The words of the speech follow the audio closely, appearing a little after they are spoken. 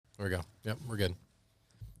There we go. Yep, we're good.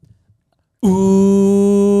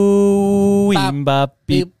 Ooh, bop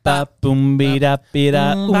beep bop boom be da be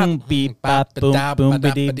da beep bop boom boom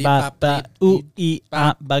be dee bop ba ooh ee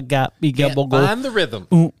ah ba ga be ga bo go. Find the rhythm.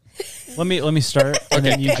 Ooh. Let me start and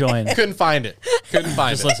then you join. Couldn't find it.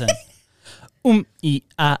 Just listen. E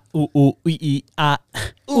ah ooh ee ah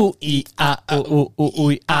ee ah ooh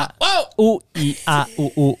ah ee ah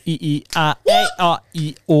ee ah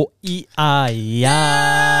e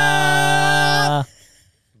ah.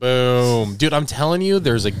 Boom. Dude, I'm telling you,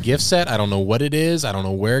 there's a gift set. I don't know what it is. I don't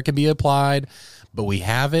know where it can be applied, but we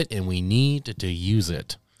have it and we need to use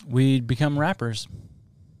it. We'd become rappers.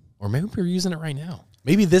 Or maybe we're using it right now.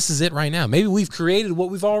 Maybe this is it right now. Maybe we've created what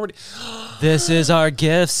we've already... This is our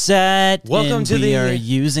gift set. Welcome to we are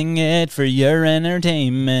using it for your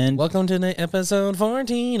entertainment. Welcome to the episode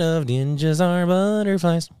 14 of Ninjas Are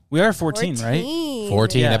Butterflies. We are 14, right?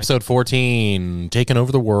 14, yeah. Episode 14. Taking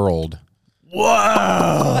over the world. Whoa!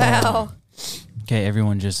 Wow. Okay,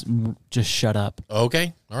 everyone just shut up.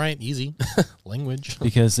 Okay. All right. Easy. Language.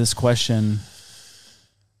 Because this question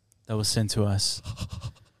that was sent to us,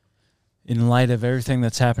 in light of everything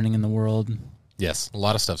that's happening in the world. Yes, a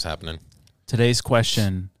lot of stuff's happening. Today's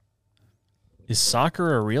question, is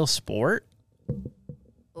soccer a real sport?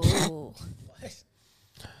 Ooh.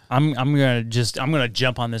 I'm gonna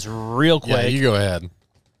jump on this real quick. Yeah, you go ahead.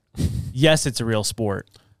 Yes, it's a real sport.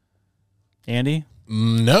 Andy?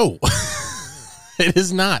 No. It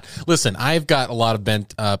is not. Listen, I've got a lot of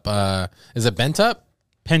bent up. Is it bent up?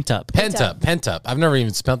 Pent up. I've never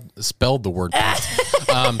even spelled the word pent.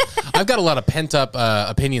 I've got a lot of pent up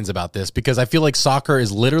opinions about this because I feel like soccer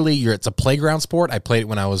is literally it's a playground sport. I played it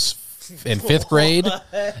when I was in 5th grade.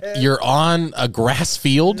 You're on a grass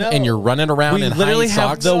field and you're running around in high socks. We literally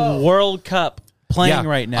have the World Cup playing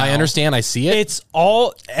right now. I understand. I see it. It's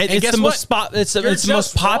the most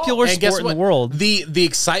popular sport in the world. The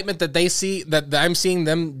excitement that they see that I'm seeing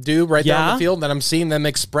them do right there on the field, that I'm seeing them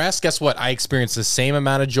express. Guess what? I experienced the same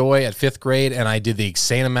amount of joy at 5th grade, and I did the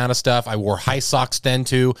same amount of stuff. I wore high socks then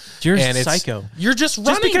too. You're a psycho. You're just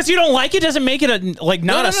running. Just because you don't like it doesn't make it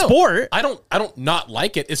not a sport. I don't not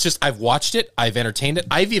like it. It's just I've watched it. I've entertained it.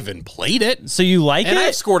 I've even played it. So you like it? And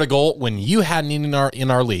I've scored a goal when you hadn't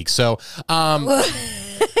in our league. So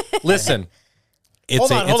listen, it's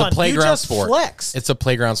a playground sport. Flex. It's a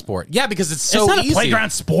playground sport. Yeah, because it's so easy. It's not a playground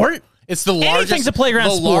sport. It's the largest. A playground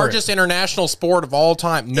sport. Largest international sport of all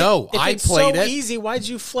time. No, I played it. It's so easy. Why'd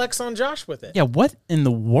you flex on Josh with it? Yeah, what in the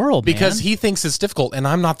world? Because he thinks it's difficult, and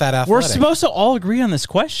I'm not that athletic. We're supposed to all agree on this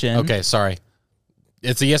question. Okay, sorry.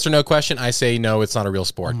 It's a yes or no question. I say no. It's not a real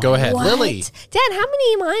sport. Go ahead, Lily. Dad, how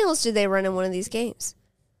many miles do they run in one of these games?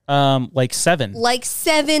 Like 7. Like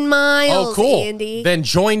 7 miles. Oh, cool. Andy. Then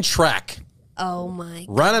join Trek. Oh my!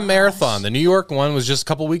 Run a marathon. The New York one was just a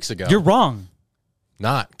couple weeks ago. You're wrong.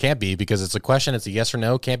 Can't be because it's a question. It's a yes or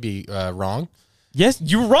no. Can't be wrong. Yes,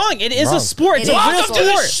 you're wrong. It is a sport. It's Welcome to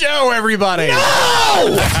the show, everybody. No!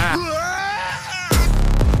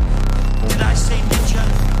 Did I say ninja?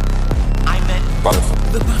 I meant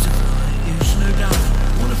butterfly. The butterfly is no doubt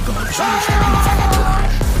one of God's most beautiful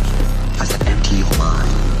creations. Does it empty your mind?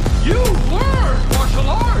 You learn martial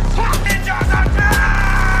arts. Ninjas are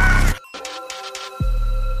dead!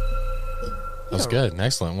 That was good.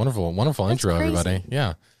 Excellent. Wonderful intro, crazy. Everybody.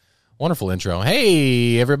 Yeah. Wonderful intro.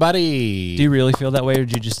 Hey, everybody. Do you really feel that way, or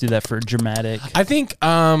did you just do that for dramatic? I think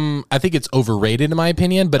it's overrated in my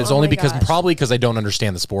opinion, but it's only probably because I don't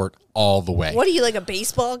understand the sport all the way. What are you, like a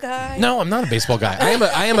baseball guy? No, I'm not a baseball guy. I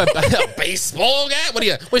am a baseball guy. What do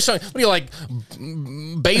you like?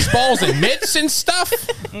 Baseballs and mitts and stuff?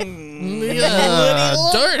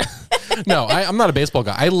 Dirt. No, I'm not a baseball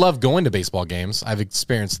guy. I love going to baseball games. I've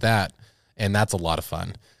experienced that. And that's a lot of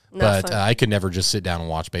fun. But I could never just sit down and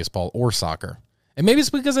watch baseball or soccer. And maybe it's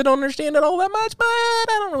because I don't understand it all that much, but I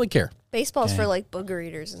don't really care. Baseball's for like booger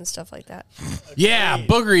eaters and stuff like that. Yeah,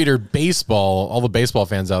 booger eater baseball. All the baseball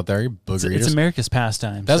fans out there, booger eaters. It's America's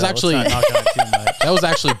pastime. That was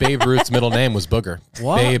actually Babe Ruth's middle name was Booger.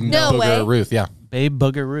 What? Babe Booger Ruth, yeah. Babe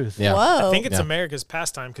Booger Ruth. Yeah. Whoa. I think it's America's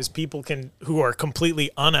pastime because people who are completely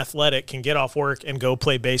unathletic can get off work and go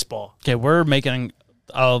play baseball. Okay, we're making...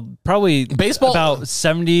 probably baseball about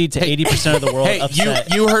 70 to 80% of the world.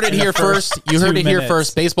 Upset you heard it here first. You heard it here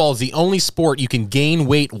first. Baseball is the only sport you can gain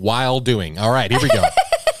weight while doing. All right, here we go.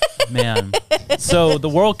 Man, so the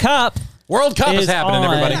World Cup is happening,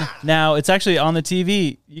 everybody. Now it's actually on the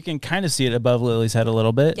TV. You can kind of see it above Lily's head a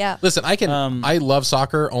little bit. Yeah. Listen, I love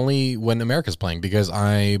soccer only when America's playing because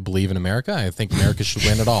I believe in America. I think America should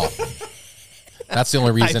win it all. That's the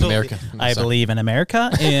only reason I believe in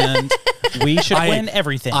America, and We should win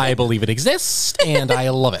everything. I believe it exists, and I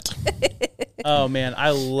love it. Oh man,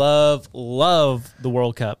 I love the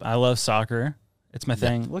World Cup. I love soccer. It's my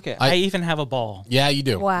thing. Look at I even have a ball Yeah, you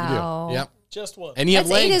do. Wow. You do. Yep. Just one. And you have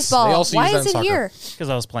That's legs. Ada's They ball. also Why use that is in it soccer. here? because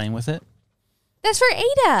I was playing with it. That's for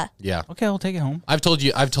Ada. Yeah. Okay, I'll take it home. I've told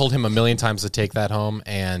him a million times to take that home,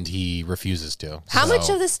 and he refuses to. How So- much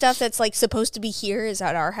of the stuff that's like supposed to be here is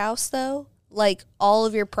at our house though? Like all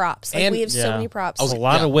of your props. Like And- we have so many props. A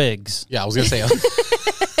lot yeah. of wigs. Yeah, I was gonna say.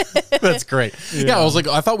 That's great. Yeah. I was like,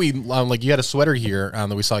 I thought we like you had a sweater here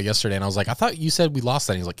that we saw yesterday, and I was like, I thought you said we lost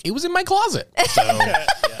that. And he's like, it was in my closet. So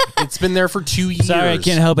it's been there for 2 years. Sorry, I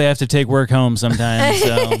can't help it. I have to take work home sometimes.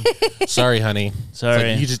 So Sorry, honey. It's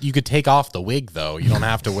Sorry. like, you could take off the wig though. You don't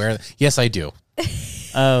have to wear it. Yes, I do.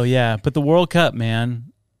 oh yeah, but the World Cup,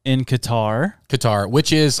 man, in Qatar. Qatar,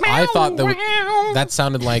 which is I thought that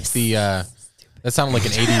sounded like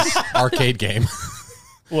an 80s arcade game.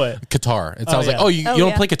 What? Qatar. It sounds yeah. like, you don't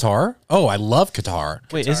yeah. play Qatar? Oh, I love Qatar.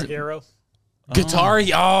 Wait, Guitar is it Hero. Guitar.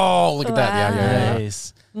 Oh, look at that. Yeah, yeah, yeah.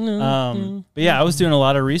 nice? But yeah, I was doing a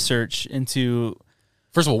lot of research into.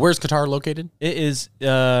 First of all, where's Qatar located? It is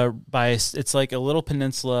it's like a little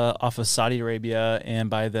peninsula off of Saudi Arabia and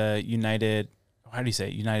by the United. How do you say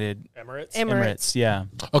it? United Emirates. Emirates? Yeah.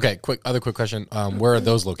 Okay, other quick question. Where are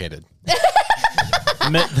those located?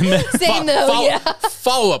 Same though, yeah.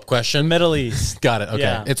 Follow-up question. Middle East. Got it. Okay.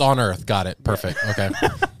 Yeah. It's on Earth. Got it. Perfect. Okay.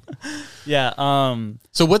 Yeah.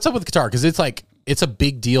 So what's up with Qatar? Because it's a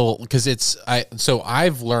big deal because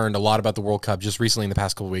I've learned a lot about the World Cup just recently in the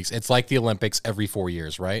past couple of weeks. It's like the Olympics every 4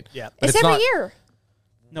 years, right? Yeah. But It's every not- year.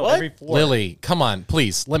 No, every 4. Lily, come on,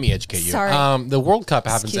 please let me educate you. Sorry. The World Cup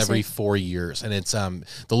happens Excuse every me. 4 years, and it's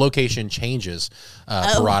the location changes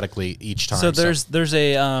periodically each time. So there's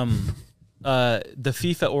a the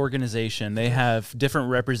FIFA organization. They have different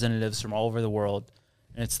representatives from all over the world,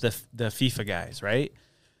 and it's the FIFA guys, right?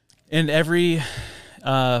 And every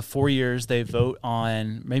 4 years they vote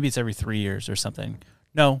on. Maybe it's every 3 years or something.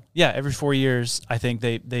 No, yeah, every 4 years I think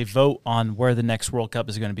they vote on where the next World Cup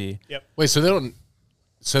is going to be. Yep. Wait, so they don't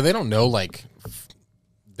know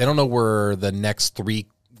they don't know where the next 3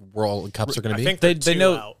 World Cups are going to be. I think They they're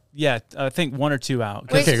know. out. Yeah, I think 1 or 2 out.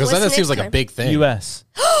 Wait, Okay, because what's that the seems next like a time? big thing. U.S.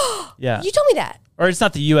 Yeah, You told me that. or it's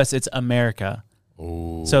not the U.S. It's America.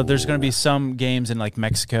 So there's going to be some games in like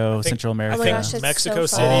Mexico, Central America. Oh my gosh, that's Mexico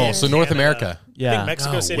so City. fun. and So North Canada. America. Yeah. I think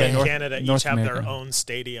Mexico No City way. and Canada North each have their America. own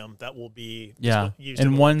stadium that will be Yeah, used in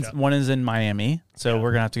and the World Cup. one is in Miami, so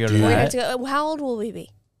we're gonna have to go to Dude. We're gonna that. have to go. How old will we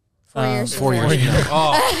be? 4 years. 4 years.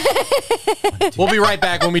 Oh. We'll be right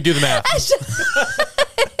back when we do the math.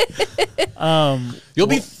 You'll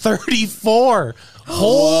be 34.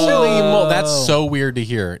 Holy moly. That's so weird to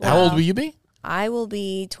hear. How Wow. old will you be? I will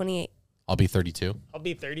be 28. I'll be 32. I'll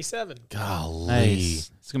be 37. Golly.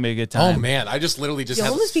 Nice. It's gonna be a good Oh time. man, I just literally just You'll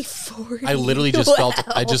had, almost be 40. I literally just felt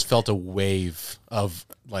I Wow. just felt a wave of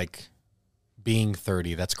like being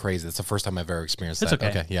 30. That's crazy. That's the first time I've ever experienced It's that.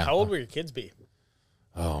 okay. Yeah. How old will your kids be?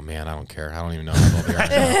 Oh man, I don't care. I don't even know how old they are.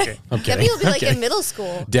 Okay. I'm kidding. Debbie will be I'm like kidding. in middle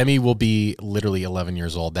school. Demi will be literally 11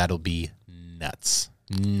 years old. That'll be nuts.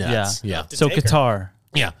 Nuts. Yeah. To So take her. Qatar,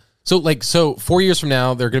 Yeah. So 4 years from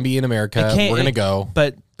now, they're going to be in America. It can't- We're going to go.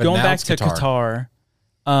 but going now back it's to Qatar,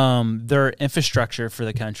 their infrastructure for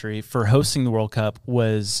the country for hosting the World Cup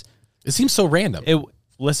was It seems so random.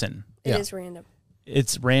 listen, It Yeah. is random.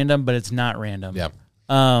 it's random, but it's not random. Yeah.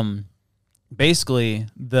 Basically,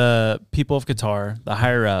 the people of Qatar, the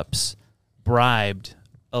higher ups, bribed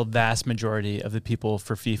a vast majority of the people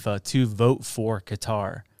for FIFA to vote for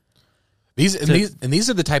Qatar. These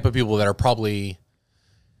are the type of people that are probably,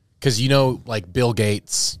 because like Bill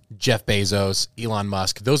Gates, Jeff Bezos, Elon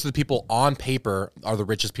Musk. Those are the people on paper are the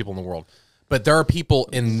richest people in the world. But there are people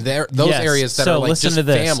in those Yes. areas that So are like listen just to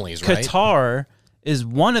this. families, right? Qatar is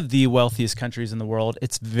one of the wealthiest countries in the world.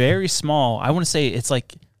 It's very small. I want to say it's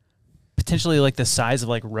like potentially like the size of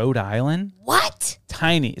like Rhode Island. What?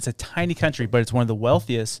 Tiny. It's a tiny country, but it's one of the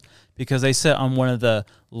wealthiest because they sit on one of the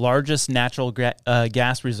largest natural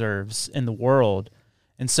gas reserves in the world.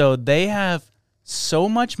 And so they have so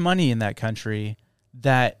much money in that country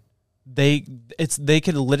that they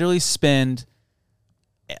could literally spend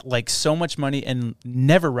like so much money and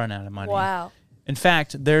never run out of money. Wow. In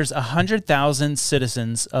fact, there's 100,000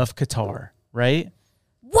 citizens of Qatar, right?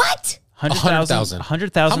 What? 100,000.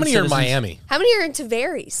 100,000 How many are in citizens. Miami? How many are into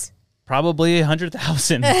Tavares? Probably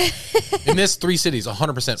 100,000. In this 3 cities,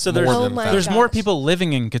 100% So more there's, Oh than my 1,000. there's more gosh. people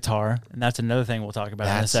living in Qatar, and that's another thing we'll talk about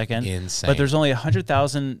in a That's second. insane. But there's only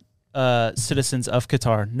 100,000 citizens of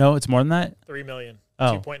Qatar. No, it's more than that. 3 million.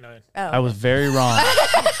 Oh. 2.9. Oh. I was very wrong.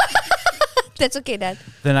 That's okay, Dad.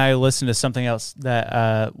 then I listened to something else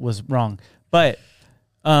that was wrong. But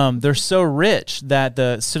they're so rich that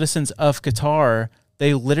the citizens of Qatar,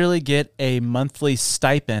 they literally get a monthly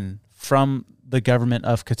stipend from the government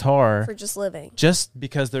of Qatar For just living. just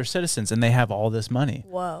because they're citizens and they have all this money.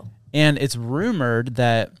 Whoa. And it's rumored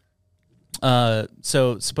that,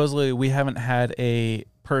 so supposedly we haven't had a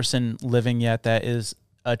person living yet that is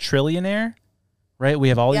a trillionaire, right? We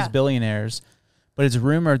have all Yeah. these billionaires, but it's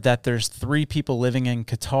rumored that there's 3 people living in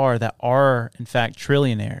Qatar that are in fact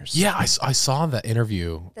trillionaires. Yeah, I saw that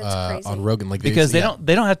interview That's crazy. on Rogan. Like Because they don't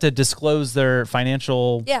have to disclose their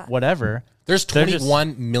financial Yeah. whatever. There's They're just-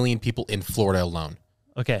 21 million people in Florida alone.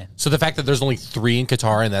 Okay. So the fact that there's only 3 in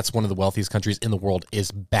Qatar, and that's one of the wealthiest countries in the world,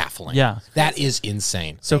 is baffling. Yeah. That is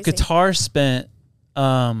insane. So Crazy. Qatar spent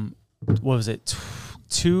what was it?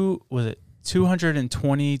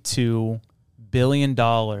 $222 billion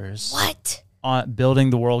What? on building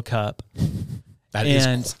the World Cup. That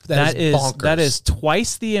And is that bonkers. is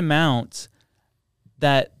twice the amount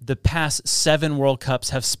that the past 7 World Cups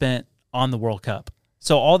have spent on the World Cup.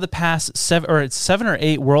 So all the past 7 or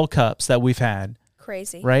 8 World Cups that we've had,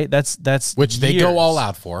 Crazy. right? That's which they years. go all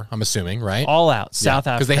out for. I'm assuming, right? All out. South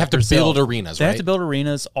Africa, because they have to Brazil. build arenas. They right? have to build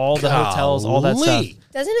arenas, all the hotels, all that stuff. Golly.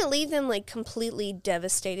 Doesn't it leave them like completely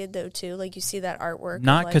devastated though too? Like you see that artwork. of,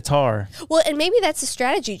 Not like, Qatar. Well, and maybe that's a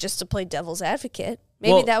strategy just to play devil's advocate.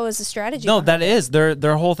 Maybe Well, that was a strategy. No, behind that it. is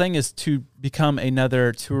their whole thing is to become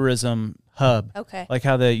another tourism hub. Okay. Like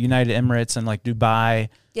how the United Emirates and like Dubai.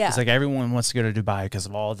 Yeah. It's like everyone wants to go to Dubai because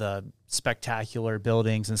of all the spectacular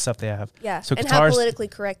buildings and stuff they have. Yeah. So and how Qatar's politically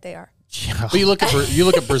correct they are. But you look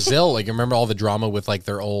at Brazil. Like, remember all the drama with like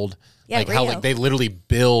their old, Yeah, like how Rio. like they literally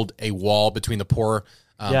build a wall between the poor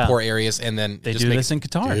areas, and then They just do make- this in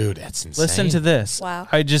Qatar. Dude, that's insane. Listen to this. Wow.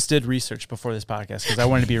 I just did research before this podcast because I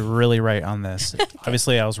wanted to be really right on this.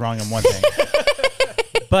 Obviously, I was wrong on one thing.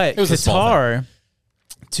 But was a small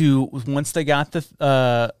Qatar, once they got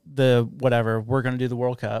the whatever, we're going to do the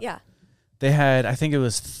World Cup. Yeah. They had, I think it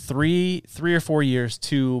was three or 4 years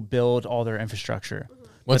to build all their infrastructure.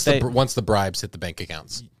 Once But once the bribes hit the bank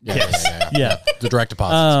accounts. Yeah. Yeah. The direct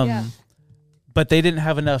deposits. Yeah. But they didn't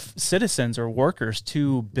have enough citizens or workers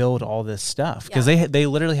to build all this stuff because Yeah. they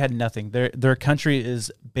literally had nothing. Their country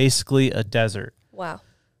is basically a desert. Wow.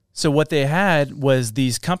 So what they had was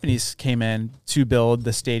these companies came in to build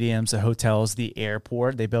the stadiums, the hotels, the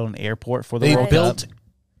airport. They built an airport for the They World built Cup.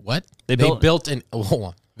 what? They built- hold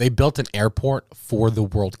on. They built an airport for the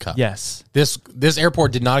World Cup. Yes. This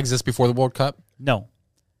airport did not exist before the World Cup. No.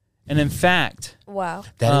 And in fact, Wow.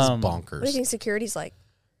 That is Um, What do you bonkers. think security's like?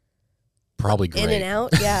 Probably great. In and out?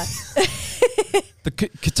 Yeah.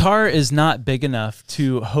 Qatar is not big enough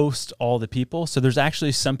to host all the people. So there's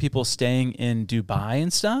actually some people staying in Dubai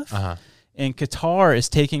and stuff. Uh-huh. And Qatar is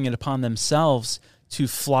taking it upon themselves to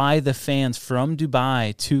fly the fans from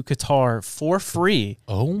Dubai to Qatar for free.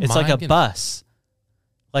 Oh, it's my like a goodness. bus.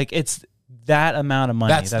 Like it's that amount of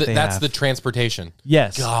money That's that they that's have. the transportation.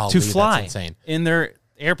 yes, Golly, to that's fly insane. in their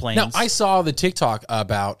airplanes. Now I saw the TikTok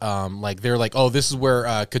about like they're like, oh, this is where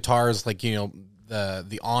Qatar's like, you know,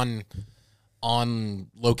 the on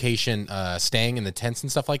location staying in the tents and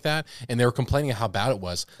stuff like that, and they were complaining how bad it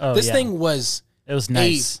was. Oh, This yeah. thing was It was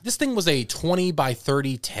nice. This thing was a 20 by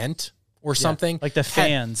 30 tent or something. Like the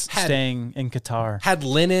fans staying in Qatar. had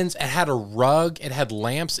linens, it had a rug, it had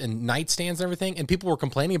lamps and nightstands and everything, and people were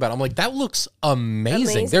complaining about it. I'm like, that looks amazing.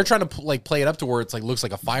 Amazing. They're trying to like play it up to where it's like looks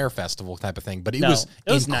like a fire festival type of thing, but it No, was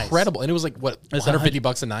it was nice. incredible. And it was like what, was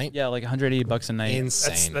 $150 a night? Yeah, like $180 a night.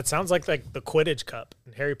 Insane. That sounds like the Quidditch Cup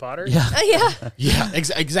in Harry Potter. Yeah. Yeah. Yeah,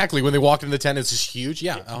 exactly. When they walked in the tent, it's just huge.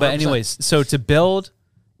 Yeah. 100%. But anyways, so to build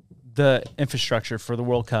the infrastructure for the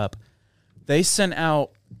World Cup, they sent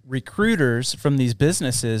out recruiters from these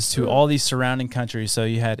businesses to all these surrounding countries. So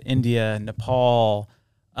you had India, Nepal,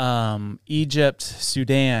 Egypt,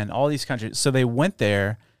 Sudan, all these countries. So they went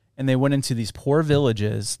there and they went into these poor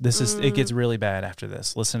villages. It gets really bad after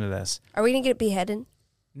this. Listen to this. Are we gonna get beheaded?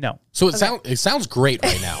 No. So it sounds great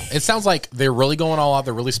right now. It sounds like they're really going all out.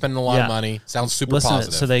 They're really spending a lot Yeah. of money. Sounds super Listen,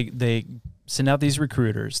 positive. so they send out these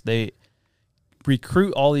recruiters. They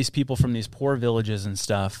recruit all these people from these poor villages and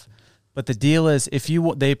stuff. But the deal is,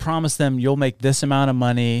 they promise them you'll make this amount of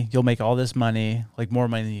money, you'll make all this money, like more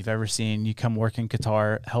money than you've ever seen. You come work in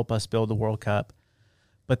Qatar, help us build the World Cup.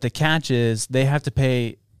 But the catch is they have to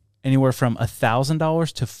pay anywhere from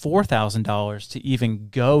 $1,000 to $4,000 to even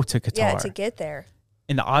go to Qatar. Yeah, to get there.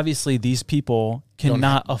 And obviously these people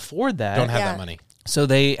cannot afford that. don't have Yeah. that money. So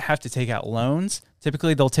they have to take out loans.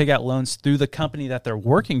 Typically, they'll take out loans through the company that they're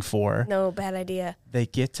working for. No, bad idea. They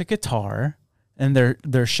get to Qatar, and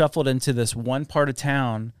they're shuffled into this one part of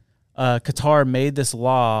town Qatar made this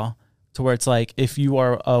law to where it's like if you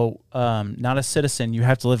are not a citizen, you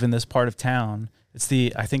have to live in this part of town. It's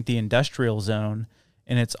I think the industrial zone,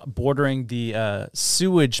 and it's bordering the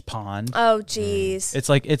sewage pond. Oh, geez. It's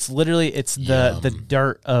like it's the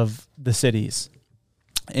dirt of the cities,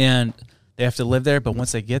 and they have to live there. But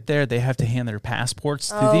once they get there, they have to hand their passports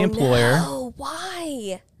to the employer. No,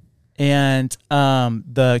 why? And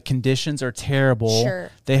the conditions are terrible. Sure.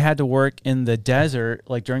 They had to work in the desert,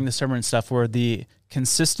 like during the summer and stuff, where the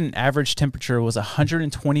consistent average temperature was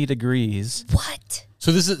 120 degrees. What?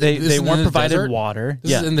 So this is They weren't provided desert? water.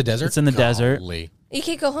 This is in the desert? It's in the desert. Golly. You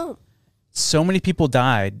can't go home. So many people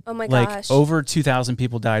died. Oh my like gosh. over 2,000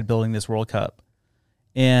 people died building this World Cup.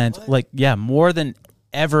 And more than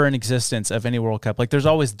ever in existence of any World Cup. Like there's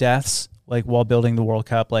always deaths like while building the World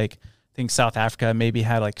Cup. Like I think South Africa maybe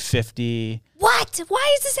had like 50. What?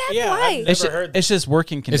 Why is this happening? Yeah, Why? It's just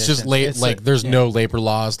working conditions. It's just there's no labor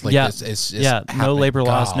laws. Like it's just no happening. labor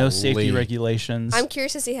laws, no Golly. safety regulations. I'm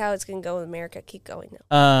curious to see how it's going to go in America. Keep going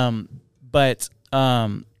now. But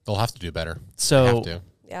They'll have to do better. So They have to.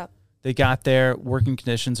 Yeah. they got there, working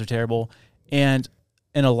conditions are terrible, and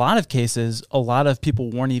in a lot of cases, a lot of people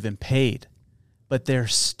weren't even paid, but they're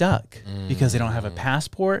stuck because they don't have a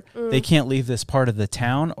passport. They can't leave this part of the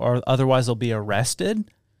town, or otherwise they'll be arrested.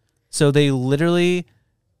 So they literally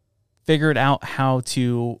figured out how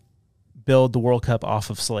to build the World Cup off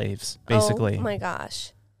of slaves, basically. Oh my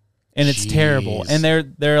gosh. And it's terrible. Jeez.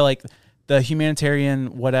 And they're like the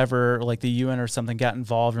humanitarian whatever, like the UN or something got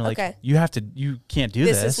involved and like Okay. you can't do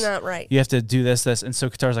this. This is not right. You have to do this. And so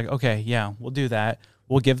Qatar's like, okay, yeah, we'll do that.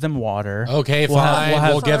 We'll give them water. Okay, We'll have- fine. we'll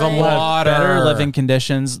have- We'll give them We'll have water. Better living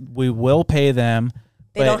conditions. We will pay them.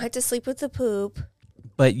 They don't have to sleep with the poop.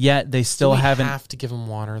 But yet they still haven't have to give them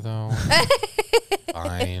water though.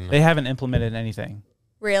 Fine. they haven't implemented anything.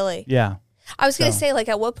 Really? Yeah. I was going to So- say, like,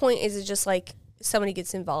 at what point is it just like somebody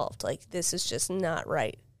gets involved? Like, this is just not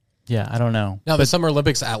right. Yeah, I don't know. Now the Summer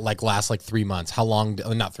Olympics last 3 months. How long?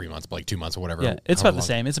 Not 3 months, but like 2 months or whatever. Yeah, it's However about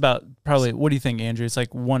the long. same. It's about probably, what do you think, Andrew? It's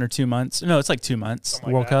like 1 or 2 months. No, it's like 2 months. Something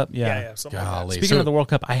like World that. Cup. Yeah, something like that. Golly. Speaking of the World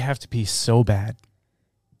Cup, I have to pee so bad.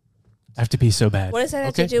 I have to pee so bad. What does that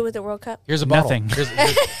have Okay. to do with the World Cup? Here's a bottle. Nothing. Here's,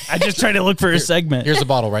 I just tried to look for a segment. here's a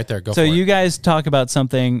bottle right there. Go So for you it. guys talk about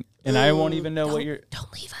something, and I won't even know what Don't- you're.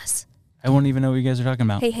 Don't leave us. I won't even know what you guys are talking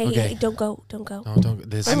about. Hey, Okay. hey, don't go. Don't go. No, don't.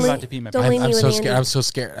 This I'm is, about to pee my Don't pants. leave I'm me so with scared. Andy. I'm so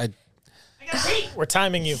scared. We're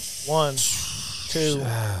timing you. 1, 2.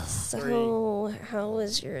 So, how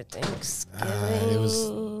was your Thanksgiving? It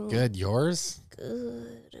was good. Yours?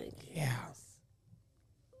 Good. Yeah.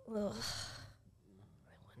 Ugh.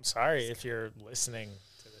 I'm sorry if you're listening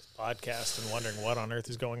to this podcast and wondering what on earth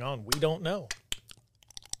is going on. We don't know.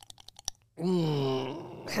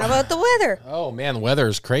 How about the weather? Oh man, the weather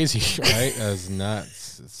is crazy, right? It's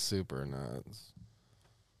nuts. It's super nuts.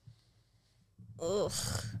 Ugh.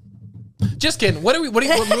 Just kidding. What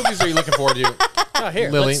movies are you looking forward to? Oh, here,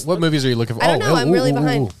 Lily, what movies are you looking for? I don't know. I'm really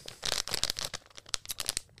behind.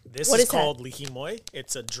 This What is is that? called lihimoy.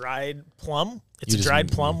 It's a dried plum. It's You a just-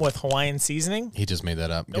 dried plum with Hawaiian seasoning. He just made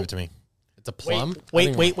that up. Give it to me. It's a Wait, plum. I wait,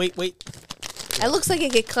 think- wait, wait, wait. That looks like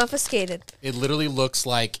it get confiscated. It literally looks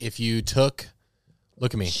like if you took.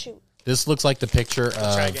 Look at me. Shoot. This looks like the picture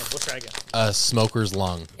Try again. of We'll try again. a smoker's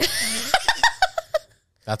lung.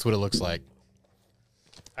 That's what it looks like.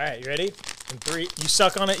 All right, you ready? In 3, you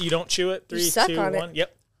suck on it. You don't chew it. 3, suck 2, on it. 1.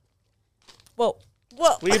 Yep. Whoa.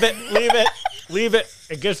 Whoa. Leave it. Leave it. Leave it.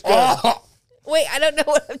 It gets good. Wait, I don't know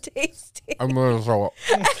what I'm tasting. I'm gonna throw up.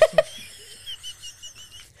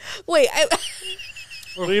 Wait,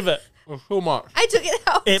 Leave it. Too much. I took it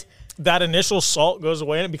out. That initial salt goes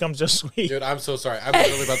away and it becomes just sweet. Dude, I'm so sorry. I'm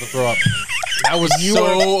literally about to throw up. That was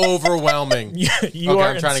so overwhelming. You Okay,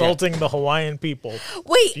 are I'm trying to insulting the Hawaiian people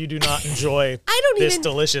Wait, if you do not enjoy I don't this even.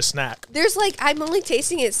 delicious snack. There's like, I'm only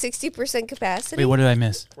tasting it at 60% capacity. Wait, what did I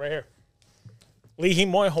miss? Right here.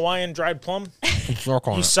 Lihimoy Hawaiian dried plum. Suck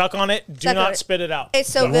on You it. suck on it. Do Suck on not it. spit it out. It's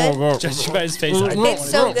so good. Just you guys' face. It's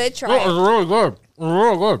so good. Try It's it. really good. It's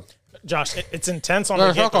really good. Josh, it's intense on No,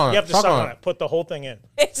 the suck get-go. on it. You have to Suck suck on on it. it. Put the whole thing in.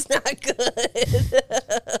 It's not good.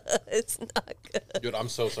 It's not good. Dude, I'm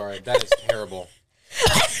so sorry. That is terrible.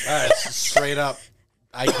 That is straight up.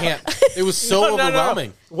 I can't. It was so No, no, no.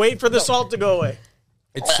 overwhelming. Wait for the salt to go away.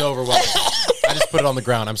 It's so overwhelming. I just put it on the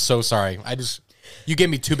ground. I'm so sorry. You gave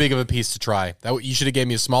me too big of a piece to try. You should have gave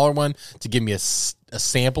me a smaller one to give me a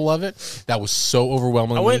sample of it. That was so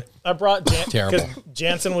overwhelming. I brought Terrible. because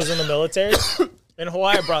Jansen was in the military. In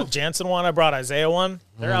Hawaii, I brought Jansen one. I brought Isaiah one.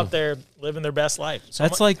 They're out there living their best life. So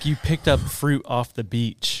That's like you picked up fruit off the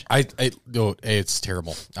beach. No, it's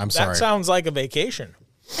terrible. I'm that sorry. sounds like a vacation.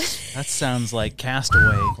 That sounds like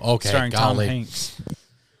Castaway. Okay, starring golly. Tom Hanks.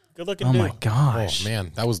 Good looking Oh dude. my gosh. Oh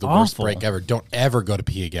man, that was the worst Awful. break ever. Don't ever go to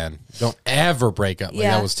pee again. Don't ever break up. Like,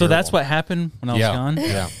 Yeah. that was So that's terrible. what happened when I was Yeah, gone?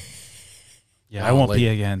 yeah. Yeah, I won't like- pee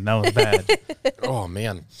again. That was bad. Oh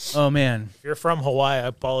man. Oh, man. If you're from Hawaii, I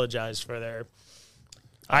apologize for their.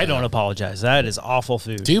 I don't apologize. That is awful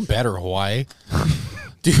food. Do better, Hawaii.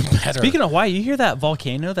 Do better. Speaking of Hawaii, you hear that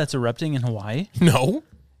volcano that's erupting in Hawaii? no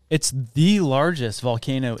It's the largest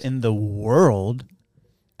volcano in the world.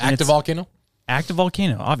 active it's- volcano. Active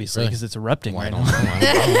volcano, obviously, Really? because it's erupting Well, I right don't now. know.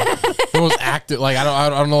 I don't know. The most active, like I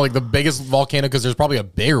don't know, like the biggest volcano because there's probably a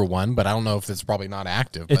bigger one, but I don't know if it's probably not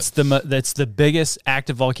active. But It's the biggest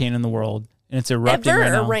active volcano in the world, and it's erupting Ever right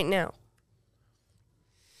or now. right now?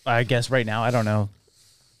 I guess right now. I don't know.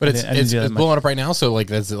 but it's I didn't do that it's much. blowing up right now. So like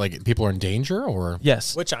that's like people are in danger or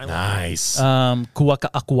Yes. Which island? nice.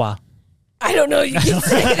 Kuaka'akwa. I don't know. You can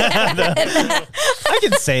say that. I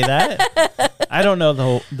can say that. I don't know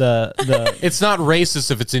the. It's not racist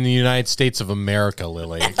if it's in the United States of America,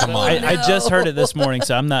 Lily. Come on. I just heard it this morning,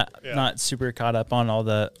 so I'm not Yeah. not super caught up on all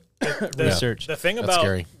the research. The thing That's about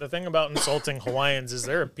scary. insulting Hawaiians is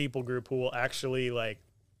they're a people group who will actually like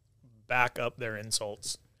back up their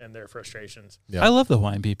insults and their frustrations. Yeah. I love the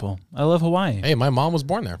Hawaiian people. I love Hawaii. Hey, my mom was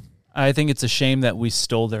born there. I think it's a shame that we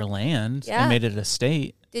stole their land Yeah. and made it a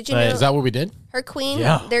state. Did you But- know Is that what we did? her queen?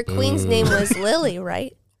 Yeah. Their queen's name was Lily,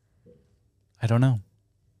 right? I don't know.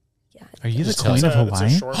 Yeah. Are you the Just tell queen of It's a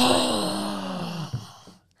Hawaii? short break.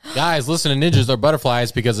 Guys, listen to Ninjas Are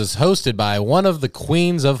Butterflies because it's hosted by one of the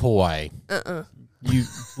queens of Hawaii.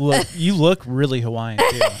 You look really Hawaiian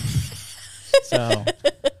too. So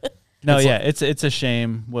no, yeah, it's a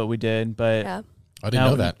shame what we did, but Yeah. I didn't Now-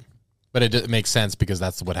 know that. But it makes sense because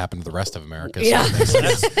that's what happened to the rest of America. So Yeah. it makes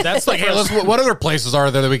sense. That's Like, hey, what other places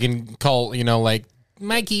are there that we can call, like,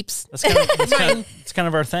 my keeps? that's kind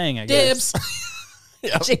of our thing, I guess.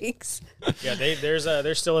 Dibs. Jinx. Yeah,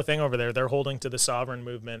 there's still a thing over there. They're holding to the sovereign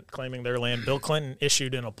movement, claiming their land. Bill Clinton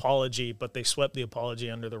issued an apology, but they swept the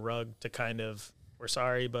apology under the rug to kind of, we're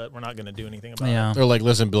sorry, but we're not going to do anything about Yeah. They're like,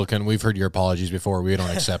 listen, Bill Clinton, we've heard your apologies before. We don't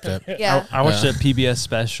accept it. Yeah. I watched a PBS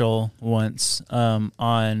special once on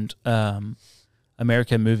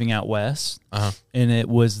America moving out west, and it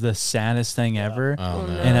was the saddest thing ever. Oh,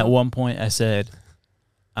 no. And at one point, I said,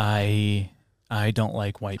 "I don't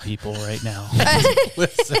like white people right now."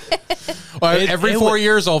 Listen. Well, every 4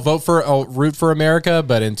 years, I'll root for America,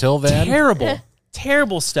 but until then,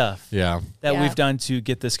 terrible stuff yeah. that Yeah. we've done to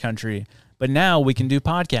get this country. But now we can do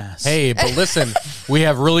podcasts. Hey, but listen, we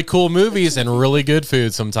have really cool movies and really good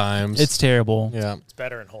food sometimes. It's terrible. yeah. It's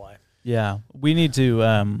better in Hawaii. Yeah, we need to.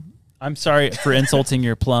 I'm sorry for insulting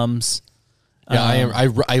your plums. Yeah,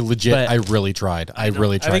 I legit, but- I really tried. I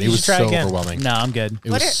really tried. think It you was should try so again. overwhelming. No, I'm good. It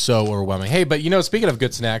was so overwhelming. Hey, but speaking of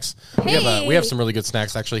good snacks, we have some really good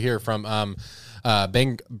snacks actually here from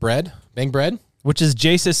Bang Bread, Which is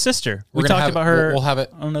Jace's sister. We We're gonna talked have- about her. we'll have it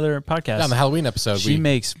on another podcast. on the Halloween episode. She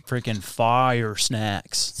makes freaking fire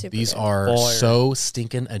snacks. Super These good. are Fire. so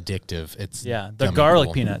stinking addictive. It's Yeah, the yummy.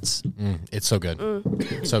 garlic peanuts. It's so good,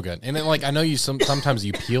 so good. And then, I know you sometimes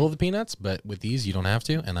you peel the peanuts, but with these you don't have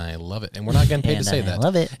to, and I love it. And we're not getting paid to And say I that.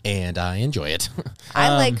 love it. and I enjoy it. I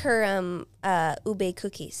like her ube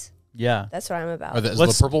cookies. Yeah. That's what I'm about. Are the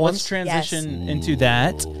Let's purple let's ones? transition into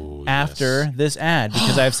that after this ad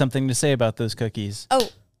because I have something to say about those cookies. Oh,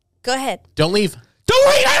 go ahead. Don't leave.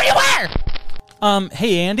 Don't leave anywhere.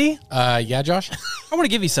 Hey Andy, Yeah, Josh. I want to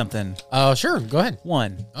give you something. Sure. Go ahead.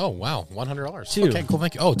 One, Oh wow, $100. Two. Okay, cool.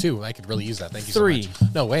 Thank you. Oh, two. I could really use that. Thank you. Three. So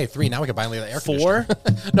much. No way. Three. Now we can buy the air Four.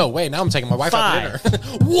 conditioner. No way. Now I'm taking my wife Five. out to dinner.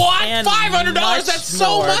 What? and $500? much That's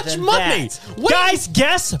so more much than money. that. What? Guys,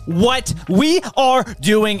 guess what we are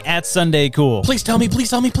doing at Sunday Cool? Please tell me. Please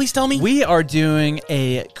tell me. Please tell me. We are doing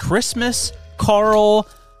a Christmas Carl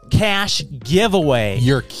cash giveaway.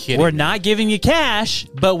 You're kidding. We're not giving you cash,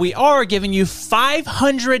 but we are giving you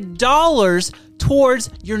 $500 towards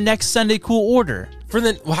your next Sunday Cool order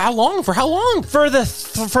How long? For how long? for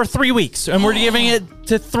 3 weeks, and we're giving it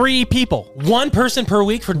to 3 people. One person per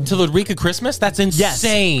week till the week of Christmas? That's Yes,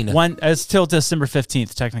 insane. One it's till December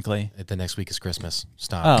 15th, technically. The next week is Christmas.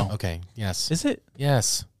 Stop. Oh. Okay. Yes. Is it?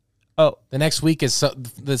 Yes. Oh, The next week is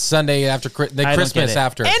the Sunday after the I don't get Christmas it.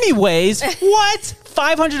 after. Anyways, what?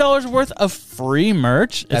 $500 worth of free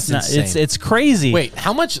merch? That's it's not. insane. It's crazy. Wait,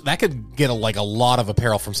 how much? That could get a lot of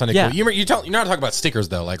apparel from Sunday Yeah. Cool. You're not talking about stickers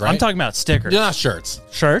though, right? I'm talking about stickers, Not shirts,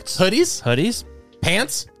 shirts, hoodies, hoodies.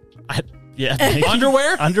 pants, Yeah,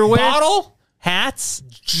 underwear, bottle, hats.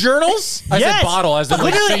 journals. I Yes. said bottle as in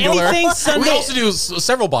Literally singular. anything Sunday- We also do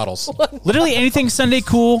several bottles. Literally anything Sunday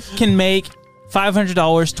Cool can make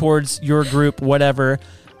 $500 towards your group, whatever.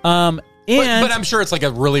 And but I'm sure it's like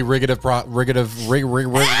a really whatever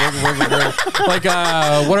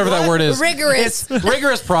that word is. Rigorous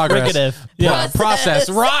progress. Process.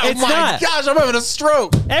 Right. It's Oh my not. gosh, I'm having a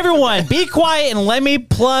stroke. everyone, be quiet and let me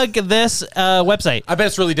plug this website. I bet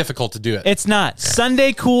it's really difficult to do it. It's not.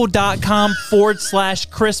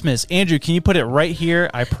 SundayCool.com/Christmas. Andrew, can you put it right here?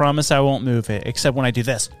 I promise I won't move it, except when I do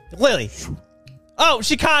this. Lily. Oh,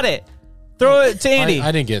 she caught it. Throw it to Andy.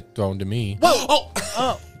 I didn't get thrown to me. Whoa.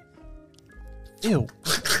 Oh. Ew.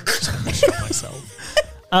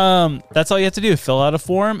 That's all you have to do. Fill out a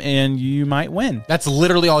form and you might win. That's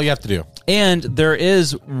literally all you have to do. And there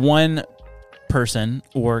is one person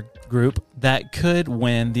or group that could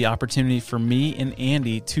win the opportunity for me and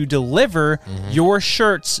Andy to deliver your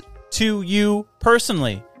shirts to you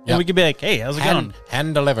personally. And we could be like, hey, how's it going?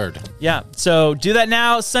 Hand delivered. Yeah. So do that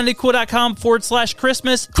now.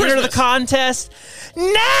 SundayCool.com/Christmas. Enter the contest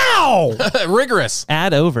now. Rigorous.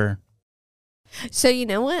 Add over. So you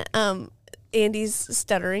know what? Andy's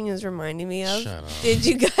stuttering is reminding me of. Shut up. Did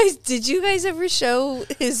you guys ever show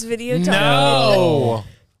his video? No.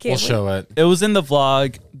 Can't We'll show it. It was in the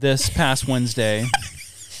vlog this past Wednesday.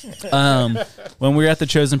 When we were at the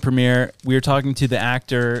Chosen premiere, we were talking to the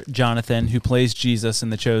actor Jonathan, who plays Jesus in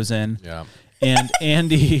The Chosen. Yeah. And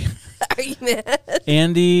Andy. Are you mad?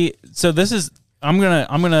 Andy. So this is. I'm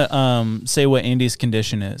gonna say what Andy's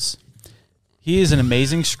condition is. He is an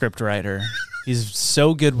amazing script writer. He's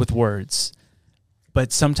so good with words,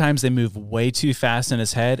 but sometimes they move way too fast in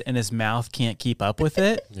his head, and his mouth can't keep up with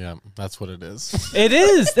it. Yeah, that's what it is. It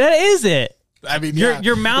is. That is it. I mean,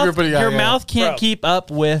 Your mouth mouth can't keep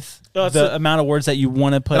up with the amount of words that you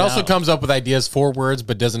want to put out. It also comes up with ideas for words,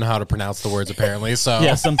 but doesn't know how to pronounce the words, apparently. So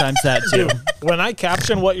Yeah, sometimes that too. When I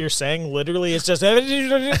caption what you're saying, literally it's just,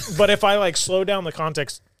 but if I like slow down the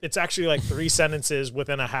context, it's actually like 3 sentences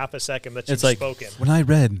within a half a second that you've It's like, spoken. when I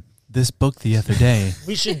read this book the other day,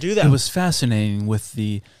 We should do that. it was fascinating with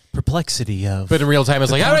the perplexity of. But in real time,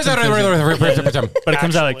 it's like, but it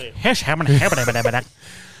comes out Actually. like.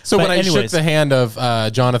 So But when I shook anyways. the hand of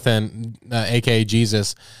Jonathan, aka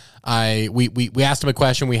Jesus, we asked him a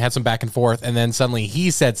question. We had some back and forth, and then suddenly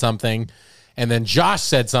he said something, and then Josh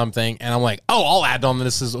said something, and I'm like, oh, I'll add on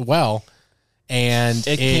this as well. And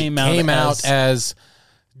it came out as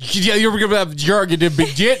yeah, you're gonna have you're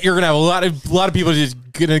gonna have a lot of people just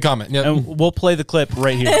get in the comment. Yeah. And we'll play the clip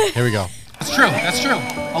right here. Here we go. That's true. That's true.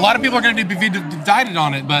 A lot of people are going to be divided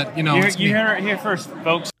on it, but you know, You heard it here first,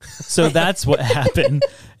 folks. So that's what happened.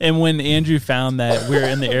 And when Andrew found that, we were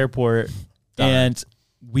in the airport and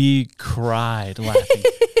we cried laughing.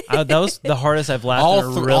 That was the hardest I've laughed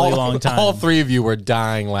in a really long time. All 3 of you were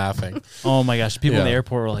dying laughing. Oh my gosh. People in the Yeah.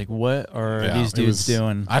 airport were like, what are Yeah, these it dudes was-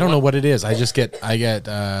 doing? I don't know what it is. I get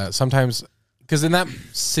sometimes because in that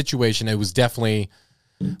situation, it was definitely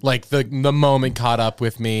like the moment caught up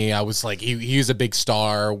with me. I was like, he's a big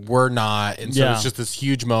star. We're not. And so Yeah. it's just this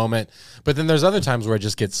huge moment. But then there's other times where I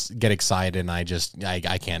just get excited and I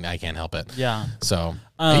can't help it. Yeah. So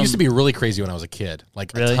I used to be really crazy when I was a kid,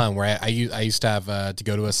 like Really? a ton. Where I used to have to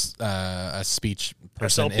go to a speech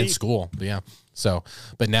person SLP. in school. Yeah. So,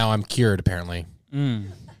 but now I'm cured apparently.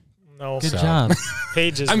 No, Good So- job.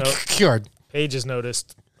 Paige has, I'm cured. Paige has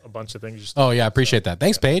noticed a bunch of things. Oh yeah, I appreciate that.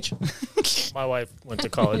 Thanks, Paige. My wife went to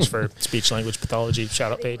college for speech language pathology.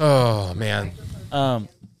 Shout out, Paige. Oh man. What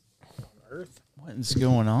is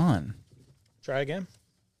going on? Try again.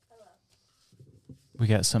 We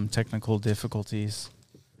got some technical difficulties.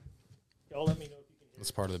 Y'all let me know if you can.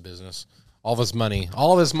 That's part of the business. All this money,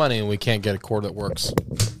 and we can't get a cord that works.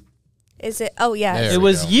 Is it? Oh yeah. There It we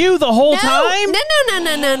was go. you the whole No, time?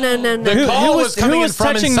 no. The Who- call who was was- coming who in was from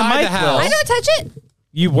touching the inside mic, the though? house. I don't touch it.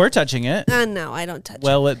 You were touching it. No, I don't touch it.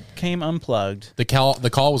 Well, it came unplugged. The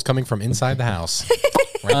call was coming from inside the house.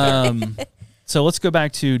 Right there. So let's go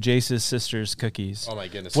back to Jace's sister's cookies. Oh my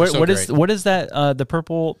goodness. What, they're so what is great. what is that the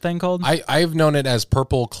purple thing called? I've known it as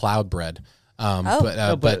purple cloud bread.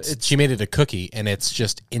 But it's- she made it a cookie, and it's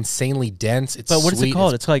just insanely dense. It's but what is sweet. it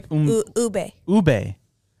called? It's like Ube. ube,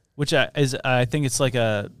 which is I think it's like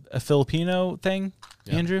a Filipino thing.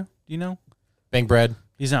 Yeah. Andrew, do you know? Bang bread.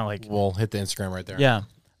 He's not like We'll hit the Instagram right there. yeah.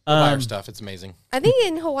 Buy our stuff. It's amazing. I think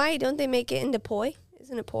in Hawaii, don't they make it into poi?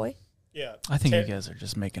 Isn't it poi? Yeah. I think you guys are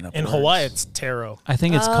just making up. In words. Hawaii, it's taro. I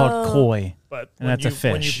think it's called koi. But And that's a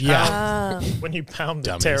fish. When you pound the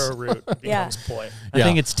Dummies. taro root, it Yeah. becomes poi. I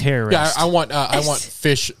think it's terrorist. Yeah, I want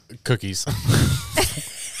fish cookies.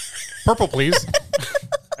 Purple, please.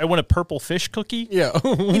 I want a purple fish cookie. Yeah.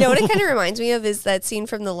 You know what it kind of reminds me of is that scene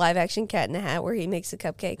from the live action Cat in the Hat where he makes the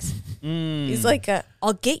cupcakes. He's like,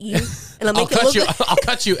 "I'll get you, and I'll make it look." I'll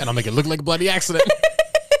cut you, and I'll make it look like a bloody accident.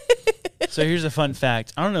 So here's a fun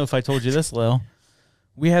fact. I don't know if I told you this, Lil.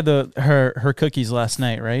 We had her cookies last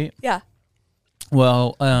night, right? Yeah.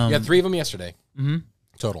 Well, You had 3 of them yesterday. Mm-hmm.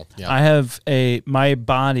 Total. Yeah. I have my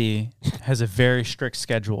body has a very strict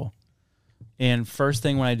schedule. And first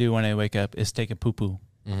thing when I wake up is take a poo-poo.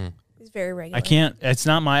 It's very regular. I can't, it's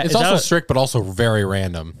not my... It's also strict, but also very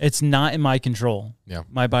random. It's not in my control. Yeah.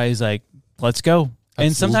 My body's like, let's go.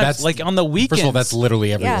 And sometimes, like on the weekends... First of all, that's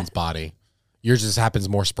literally everyone's body. Yours just happens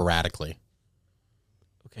more sporadically.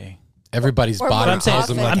 Okay. Everybody's Or body more tells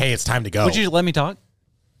them, like, often. hey, it's time to go. Would you let me talk?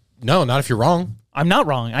 No, not if you're wrong. I'm not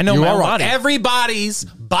wrong. I know You my are own wrong. body. Everybody's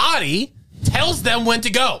body tells them when to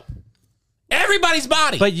go. Everybody's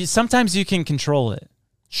body. But sometimes you can control it,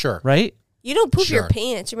 sure. right? You don't poop your Sure.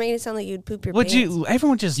 pants. You're making it sound like you'd poop your Would pants.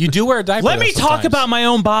 everyone just... You do wear a diaper. Let me though, talk sometimes. about my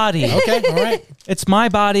own body. Okay, all right. It's my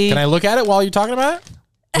body. Can I look at it while you're talking about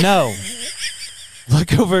it? No.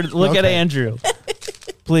 Look at Okay. Andrew.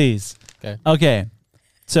 Please. Okay. Okay.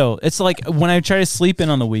 So it's like when I try to sleep in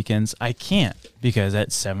on the weekends, I can't because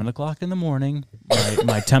at 7 o'clock in the morning,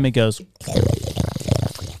 my tummy goes,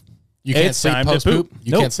 You can't It's sleep time to post poop. poop.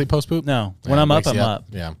 You Nope. can't sleep post poop. no. When I'm up, I'm up.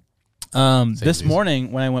 Yeah. This as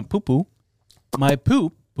morning when I went poo-poo, my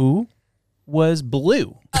poo was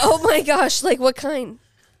blue. Oh my gosh! Like what kind?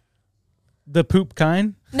 The poop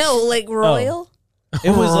kind. No, like royal. It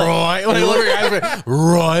was like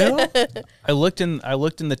Royal. I looked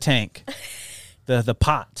in the tank, the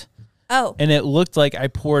pot. Oh, And it looked like I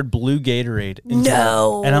poured blue Gatorade into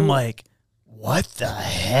No. it. And I'm like, what the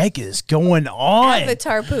heck is going on?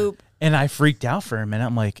 Avatar poop. And I freaked out for a minute.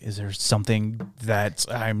 I'm like, is there something that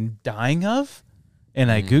I'm dying of?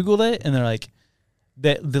 And I Googled it, and they're like,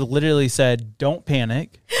 they literally said, don't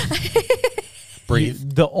panic.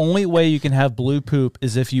 Breathe. The only way you can have blue poop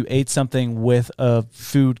is if you ate something with a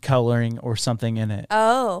food coloring or something in it.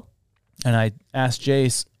 Oh, And I asked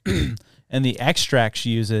Jace, and the extract she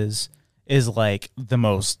uses is like the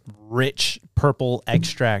most rich purple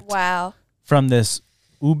extract wow. from this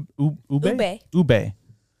ube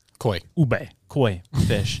koi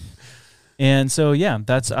fish. And so yeah,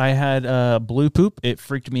 I had blue poop. It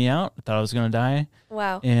freaked me out. I thought I was gonna die.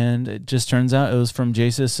 Wow. And it just turns out it was from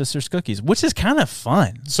Jace's sister's cookies, which is kind of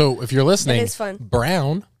fun. So if you're listening, It is fun.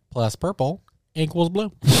 brown plus purple equals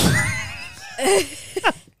blue.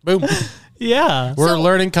 Boom. Yeah, We're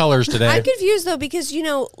learning colors today. I'm confused though because you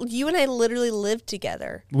and I literally lived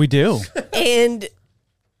together, we do. and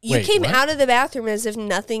you Wait, came what? out of the bathroom as if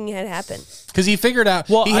nothing had happened. Because he figured out,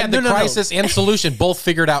 Well, he had the crisis and solution both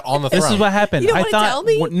figured out on the throne. This is what happened. You don't I wanna thought tell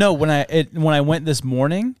me? no, when I went this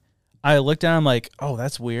morning, I looked down. I'm like, oh,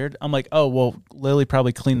 that's weird. I'm like, oh, well, Lily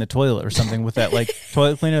probably cleaned the toilet or something with that like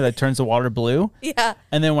toilet cleaner that turns the water blue. Yeah.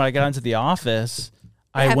 And then when I got into the office,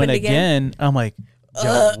 I happened went again? again. I'm like,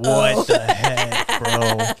 yo, what the heck,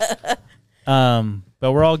 bro?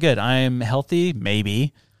 But we're all good. I'm healthy,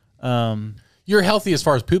 maybe. You're healthy as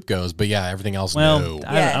far as poop goes, but yeah, everything else, Well, no.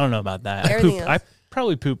 I don't know about that. Everything I else.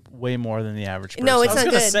 probably poop way more than the average person. No, I it's was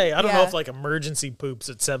not gonna good. say I don't know Yeah. if like emergency poops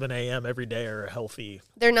at 7 a.m. every day are healthy.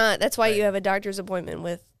 They're not. That's why you have a doctor's appointment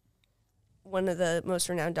with one of the most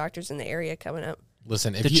renowned doctors in the area coming up.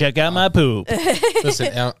 Listen, if to you check out my poop.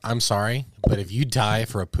 listen, I'm sorry, but if you die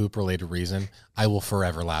for a poop related reason, I will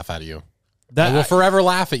forever laugh at you. I will forever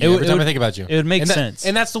laugh at you every time I think about you. It would make And sense.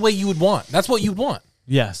 and that's the way you would want. That's what you'd want.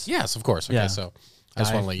 Yes. Yes, of course. Okay, Yeah. so I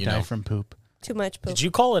just want to let you die know. from poop. Too much poop. Did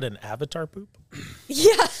you call it an avatar poop?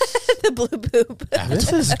 Yeah, the blue poop.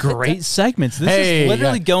 This is great segments. This Hey, is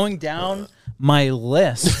literally yeah. going down my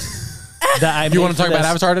list. That I You made want to for talk about this.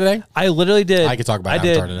 Avatar today? I literally did. I could talk about I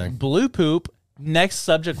Avatar did today. Blue poop. Next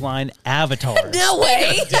subject line: Avatar. No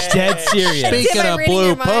way. Dead serious. Speaking Am I of reading blue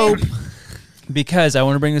your mind? poop, Because I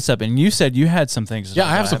want to bring this up, and you said you had some things. yeah,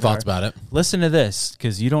 I have some thoughts about it. Listen to this,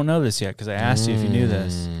 because you don't know this yet. Because I asked you if you knew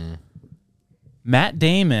this. Matt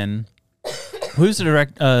Damon, who's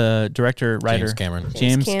the director, writer? James Cameron.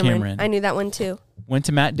 James Cameron. I knew that one too. Went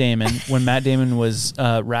to Matt Damon when Matt Damon was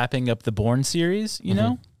wrapping up the Bourne series, you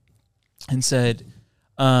know, and said,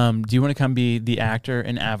 do you want to come be the actor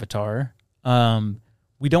in Avatar?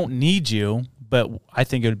 We don't need you, but I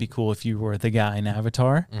think it would be cool if you were the guy in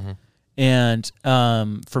Avatar. And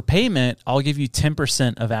for payment, I'll give you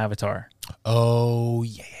 10% of Avatar. Oh,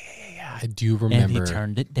 yeah. I do And remember. he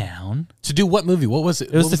turned it down. To do what movie? What was it?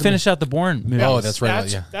 It was What to finish out the Bourne movie. Oh, that's right.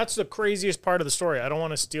 That's, Yeah. that's the craziest part of the story. I don't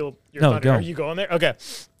want to steal your No, thunder. go. Are you going there? Okay.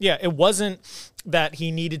 Yeah, it wasn't that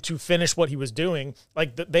he needed to finish what he was doing.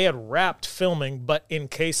 Like they had wrapped filming, but in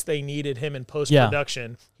case they needed him in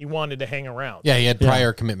post-production, he wanted to hang around. Yeah, he had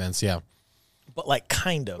prior commitments. Yeah. But like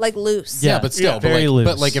kind of. Like loose. Yeah. But still, very but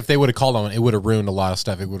loose. like if they would have called on it, it would have ruined a lot of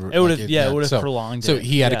stuff. It would have, It would have- yeah, it would have prolonged So it.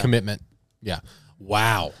 he had a Yeah. commitment. Yeah.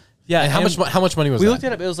 Wow. Yeah, And how much money was we that? looked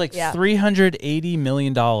it up. It was like Yeah. $380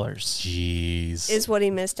 million. Jeez. Is what he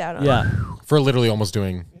missed out on. Yeah. For literally almost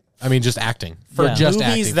doing. I mean, just acting for Yeah. just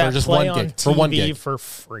Movies acting that for just play one on gig TV for one gig. for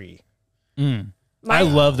free. I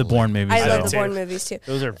love the Bourne movies. I love though. the Bourne movies too.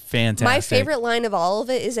 Those are fantastic. My favorite line of all of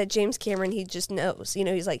it is that James Cameron, he just knows. You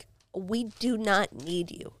know, he's like, we do not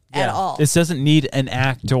need you at all. This doesn't need an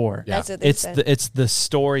actor. Yeah. That's what they It's said. it's the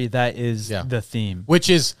story that is Yeah. the theme. Which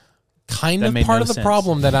is kind That of made part no of the sense.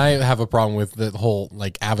 problem that I have a problem with the whole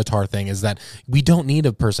like Avatar thing is that we don't need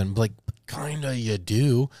a person like kind of you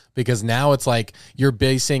do because now it's like you're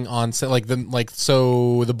basing on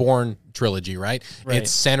the Bourne trilogy, right? Right.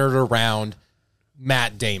 It's centered around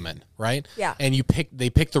Matt Damon, right? Yeah. And they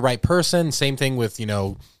pick the right person. Same thing with,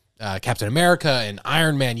 Captain America and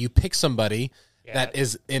Iron Man. You pick somebody that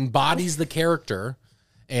embodies the character,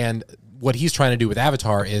 and what he's trying to do with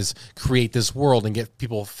Avatar is create this world and get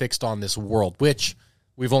people fixed on this world, which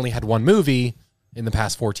we've only had one movie in the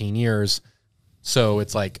past 14 years. So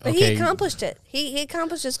it's like, But okay, he accomplished it. He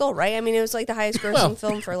accomplished his goal, right? I mean, it was like the highest grossing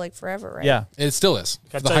film for like forever, right? Yeah. it still is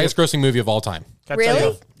Gotta the tell highest grossing movie of all time. Gotta tell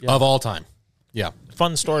Really? you Of all time. Yeah. a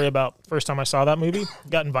fun story about first time I saw that movie.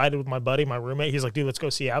 Got invited with my buddy, my roommate. He's like, dude, let's go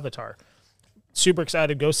see Avatar. Super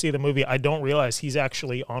excited to go see the movie. I don't realize he's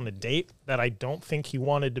actually on a date that I don't think he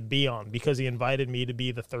wanted to be on because he invited me to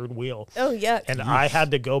be the third wheel. Oh, yeah. And I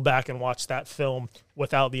had to go back and watch that film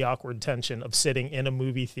without the awkward tension of sitting in a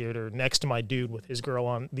movie theater next to my dude with his girl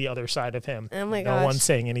on the other side of him. Oh, my No gosh. one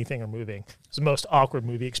saying anything or moving. It was the most awkward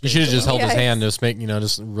movie You experience. should have just held his Yes. hand,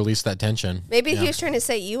 just release that tension. Maybe he was trying to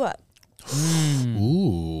set you up.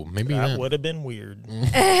 Ooh, maybe That that. would have been weird.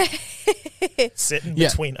 Sitting Yeah.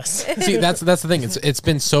 between us. See, that's the thing. It's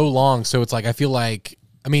been so long, so it's like I feel like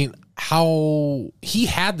how he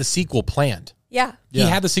had the sequel planned. Yeah. He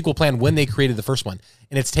had the sequel planned when they created the first one,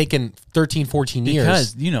 and it's taken 13, 14 years.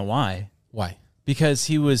 Because you know why? Why? Because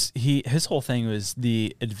his whole thing was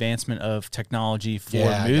the advancement of technology for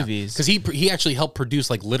movies. Because he actually helped produce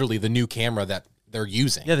like literally the new camera that they're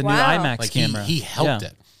using. Yeah, the Wow. new IMAX like camera. he helped Yeah.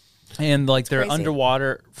 it. And like their crazy.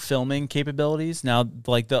 underwater filming capabilities. Now,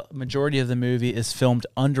 like the majority of the movie is filmed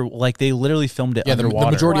they literally filmed it Yeah, the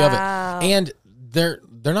underwater. majority Wow. of it, and they're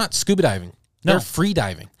not scuba diving. No. They're free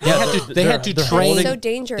diving. Yeah, They had to they're train. holding- So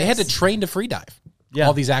dangerous. They had to train to free dive. Yeah.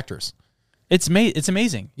 All these actors. It's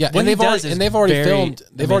amazing. Yeah, What and he they've does is already very filmed.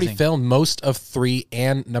 They've already amazing. filmed most of 3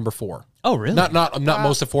 and number 4. Oh, really? Not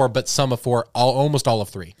most of 4, but some of 4. Almost all of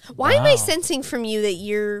 3. Why am I sensing from you that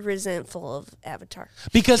you're resentful of Avatar?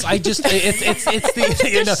 Because I just it's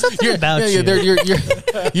the something about you.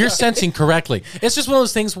 you're sensing correctly. It's just one of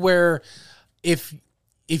those things where if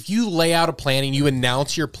you lay out a plan and you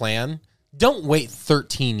announce your plan, don't wait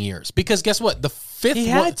 13 years because guess what? The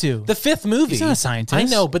fifth movie. He's not a scientist. I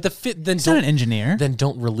know, but the fifth then He's not an engineer. Then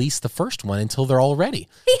don't release the first one until they're all ready.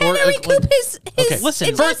 He had to recoup his listen,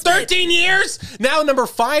 for investment. 13 years. Now number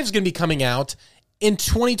 5 is going to be coming out in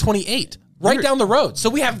 2028. Right down the road. So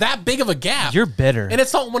we have that big of a gap. You're bitter. And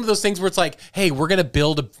it's not one of those things where it's like, hey, we're going to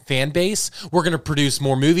build a fan base. We're going to produce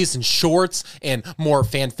more movies and shorts and more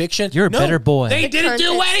fan fiction. You're a bitter boy. They The didn't do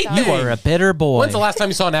content anything. You are a bitter boy. When's the last time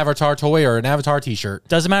you saw an Avatar toy or an Avatar t-shirt?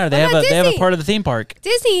 Doesn't matter. They What have about a Disney? part of the theme park.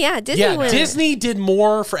 Disney, yeah. Disney Yeah, wins. Disney did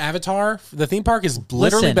more for Avatar. The theme park is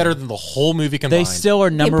literally Listen, better than the whole movie combined. They still are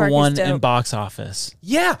number park is one dope. in box office.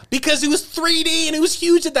 Yeah, because it was 3D and it was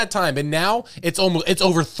huge at that time. And now it's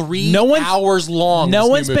over 3 No one's- hours long. No this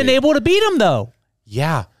new one's been movie. able to beat him though.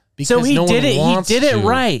 Yeah. Because So he no did one it. He wants did it to.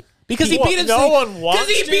 right. Because he beat his No one because wants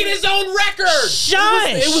he to? beat his own record. Shush.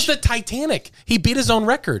 It was the Titanic. He beat his own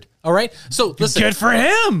record. All right. So listen. Good for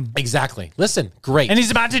him. Exactly. Listen. Great. And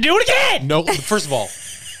he's about to do it again. no. First of all,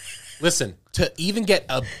 listen. To even get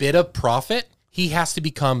a bit of profit, he has to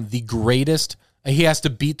become the greatest. He has to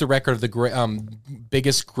beat the record of the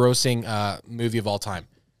biggest grossing movie of all time.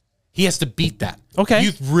 He has to beat that. Okay.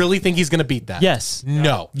 You really think he's going to beat that? Yes.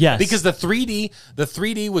 No. Yes. Because the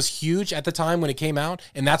 3D was huge at the time when it came out,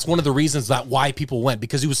 and that's one of the reasons that why people went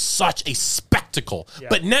because it was such a spectacle.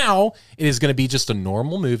 But now it is going to be just a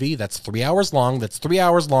normal movie that's 3 hours long. That's 3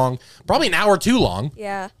 hours long, probably an hour too long,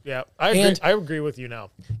 Yeah. Yeah, I agree. And- I agree with you now.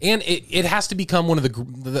 and it has to become one of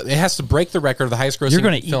it has to break the record of the highest grossing You're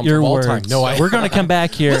going to eat film your of all words. time. No, We're going to come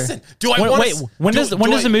back here. Listen, do I When- wanna wait? s- When do- does do the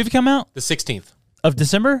I- movie come out? the 16th. Of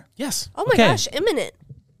December? Yes. Oh my Okay. gosh, imminent.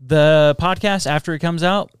 The podcast after it comes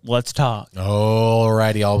out. Let's talk.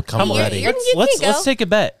 Alrighty, I'll come on. ready. You're- You can't Let's go. take a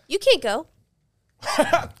bet. You can't go.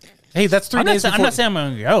 Hey, that's 3 days before. I'm not saying I'm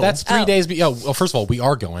going to go. That's 3 Oh. days. Well, first of all, we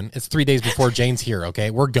are going. It's 3 days before Jane's here.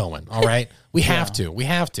 Okay, we're going. All right, we have to. We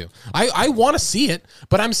have to. I want to see it,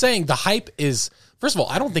 but I'm saying the hype is First of all,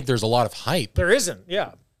 I don't think there's a lot of hype. There isn't.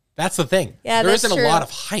 Yeah. That's the thing. Yeah, there that's isn't true. a lot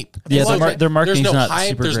of hype. Yeah, It's like, their marketing's there's no not hype.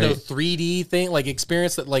 super There's no great. 3D thing, like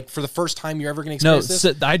experience that, like for the first time you're ever going to No, experience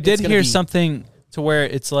so this. I did It's gonna hear be- something to where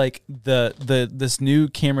it's like this new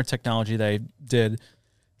camera technology that I did.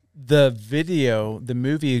 The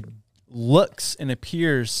movie looks and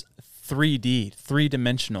appears 3D,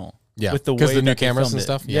 3-dimensional. Yeah, with the because way the new that they cameras filmed and it.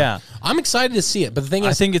 stuff. Yeah. I'm excited to see it, but the thing I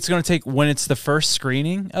is, think it's going to take when it's the first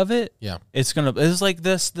screening of it. Yeah. It's like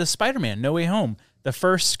the Spider-Man No Way Home. The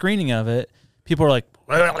first screening of it, people are like,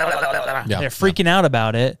 they're freaking out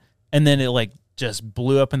about it, and then it like just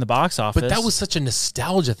blew up in the box office. but that was such a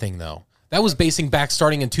nostalgia thing, though. That was basing back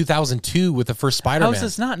starting in 2002 with the first Spider-Man. How is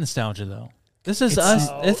this not nostalgia though? This is us.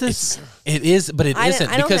 This is It is, but it I isn't.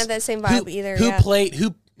 don't have because that same vibe either, Who yeah.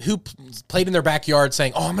 played in their backyard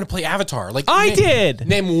saying, "Oh, I'm going to play Avatar"? Like I did.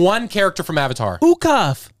 Name one character from Avatar.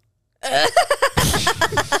 Ukaf.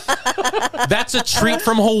 That's a treat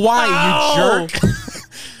from Hawaii, you jerk.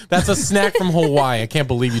 That's a snack from Hawaii. I can't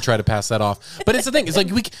believe you try to pass that off. But it's the thing. It's like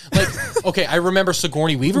okay, I remember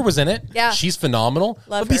Sigourney Weaver was in it. Yeah. She's phenomenal.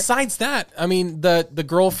 Love but her. besides that, I mean, the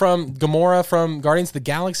girl from Gamora from Guardians of the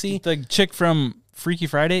Galaxy, The chick from Freaky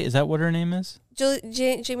Friday, is that what her name is?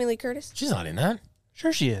 Jamie Lee Curtis. she's not in that.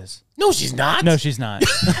 Sure she is. No, she's not. No, she's not.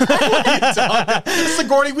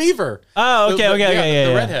 Sigourney Weaver. Oh, okay, The- yeah.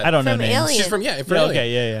 the redhead. I don't know From names. Alien. She's from from Yeah, Alien.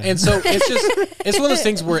 okay, yeah. And so it's one of those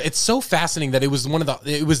things where it's so fascinating that it was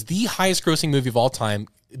the highest grossing movie of all time,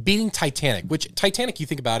 beating Titanic. Which Titanic, you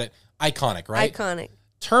think about it, iconic, right? Iconic.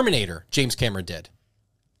 Terminator, James Cameron did,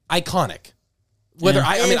 iconic. Whether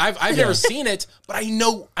I mean, I've never seen it, but I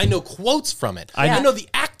know quotes from it. I know the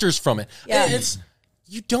actors from it. Yeah. And it's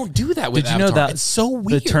you don't do that with Did you know Avatar. that It's so The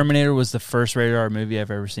weird. Terminator was the first rated R movie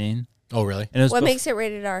I've ever seen. Oh, really? And it was What makes it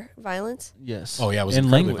rated R? Violence? Yes. Oh, yeah, it was in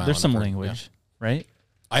incredibly language. There's some violent, language, right?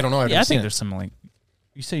 I don't know. I've Yeah, never I seen think it. there's some language.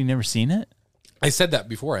 You said you've never seen it? I said that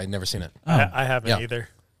before. I'd never seen it. I haven't Yeah. either.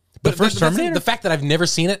 But first that's Terminator? the fact that I've never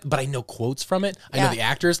seen it, but I know quotes from it. I know Yeah. the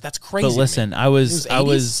actors. That's crazy. But to listen, me. I It was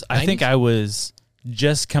 80s, I think 90s? I was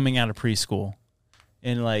just coming out of preschool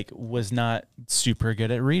and like was not super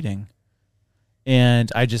good at reading.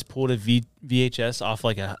 And I just pulled a VHS off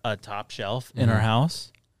like a top shelf in our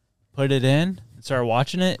house, put it in, and started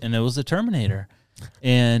watching it, and it was the Terminator.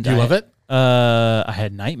 And You love it? I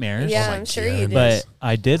had nightmares. Yeah, I'm sure you did. But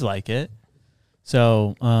I did like it.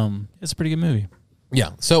 So it's a pretty good movie.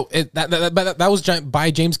 Yeah. So that was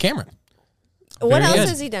by James Cameron. What Very else good.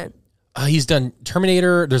 has he done? He's done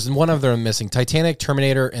Terminator. There's one other I'm missing: Titanic,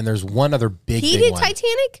 Terminator, and there's one other big. He big did one.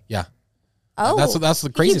 Titanic? Yeah. Oh. That's the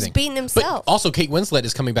crazy He keeps thing. beating himself. But also, Kate Winslet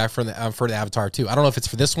is coming back for the Avatar too. I don't know if it's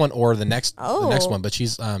for this one or the next Oh. one, but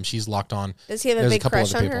she's locked on. Does he have a There's big couple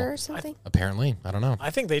crush other on people. her or something? Apparently, I don't know.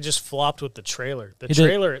 I think they just flopped with the trailer. The He did.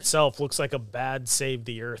 trailer itself looks like a bad Save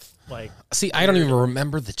the Earth. Like See, I don't even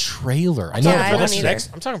remember the trailer. I know Yeah, I for don't this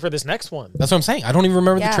either. I'm talking for this next one. That's what I'm saying. I don't even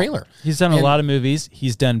remember Yeah. the trailer. He's done a And- lot of movies.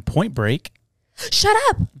 He's done Point Break. Shut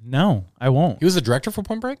up. No, I won't. He was the director for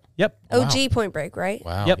Point Break. Yep. OG Point Break, right?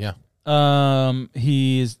 Wow. Yep. Yeah.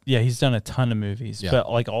 He's done a ton of movies, Yeah.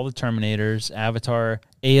 but like all the Terminators, Avatar,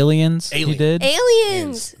 Aliens, he Alien. did.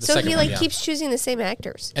 Aliens. The So second he one, like yeah. keeps choosing the same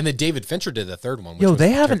actors. And then David Fincher did the third one. Which Yo, was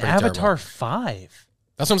they have an pretty terrible. Avatar 5.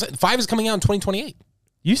 That's what I'm saying. 5 is coming out in 2028.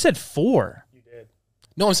 You said 4.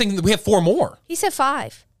 No, I'm saying that we have 4 more. He said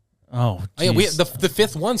 5. Oh, Oh, yeah, geez. the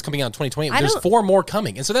 5th one's coming out in 2028. I There's don't- 4 more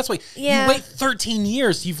coming, and so that's why Yeah. you wait 13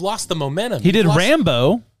 years. You've lost the momentum. He did You've lost-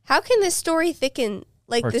 Rambo. How can this story thicken?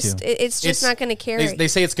 Like Part this, 2. it's just not going to carry. They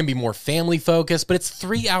say it's going to be more family focused, but it's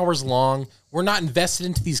 3 hours long. We're not invested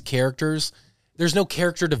into these characters. There's no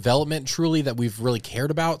character development truly that we've really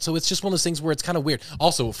cared about. So it's just one of those things where it's kind of weird.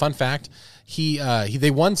 Also, fun fact: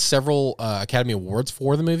 they won several Academy Awards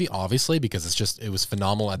for the movie, obviously because it was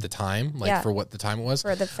phenomenal at the time, like Yeah. for what the time it was.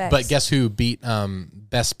 For the effects. But guess who beat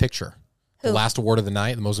Best Picture? The Who? last award of the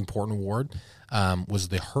night, the most important award, was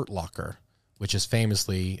The Hurt Locker, which is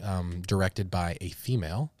famously directed by a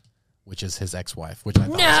female, which is his ex-wife, which I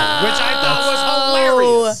thought was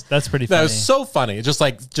hilarious. That's pretty That funny. was so funny. Just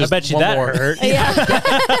like I bet you one that more. hurt.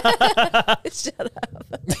 Yeah. Shut up.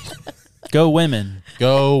 Go women.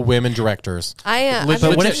 Go women directors. I'm But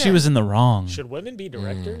what if legit- she was in the wrong? Should women be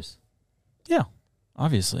directors? Yeah,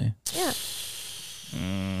 obviously. Yeah.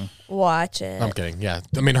 Watch it. I'm kidding. Yeah,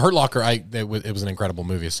 I mean, Hurt Locker. It was an incredible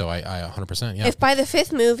movie. So I 100%. Yeah. If by the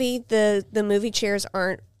 5th movie the movie chairs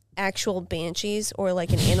aren't actual banshees or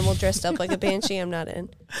like an animal dressed up like a banshee, I'm not in.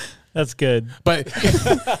 That's good. But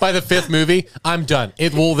by the 5th movie, I'm done.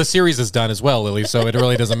 The series is done as well, Lily, so it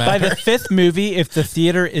really doesn't By matter. the 5th movie, if the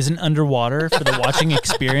theater isn't underwater for the watching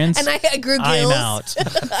experience, And I grew gills. I'm out.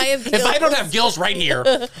 I have gills. If I don't have gills right here,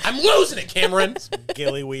 I'm losing it, Cameron.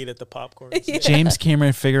 Gilly weed at the popcorn. James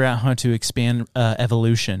Cameron figured out how to expand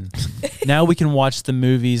evolution. Now we can watch the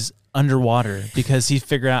movies underwater because he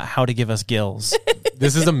figured out how to give us gills.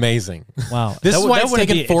 This is amazing. Wow. This is why it's wouldn't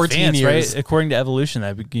taken be 14 advanced, years. Right? According to evolution,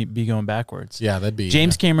 that would be going backwards. Yeah, that'd be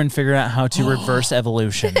James Cameron figured out how to reverse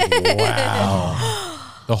evolution. Wow.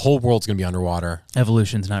 The whole world's going to be underwater.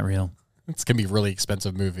 Evolution's not real. It's going to be a really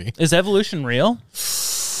expensive movie. Is evolution real?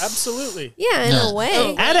 Absolutely. Yeah, in a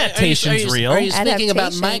way. Adaptation's real. Are you speaking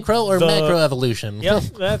about Adaptation. micro or The- macro evolution? Yep,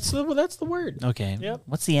 that's the word. Okay. Yep.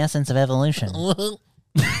 What's the essence of evolution?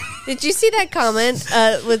 Did you see that comment?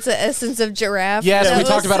 What's the essence of giraffe? Yes, That we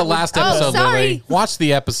talked was- about it last Oh, episode, sorry. Lily. Watch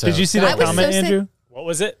the episode. Did you see I that was comment, so sick. Andrew? What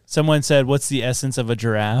was it? Someone said, "What's the essence of a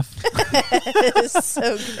giraffe?" It's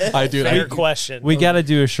so good. I do. Fair question. We got to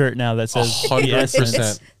do a shirt now that says the 100%.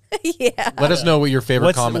 essence. Yeah. Let us know what your favorite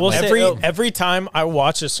What's- comment we'll was. say- Every time I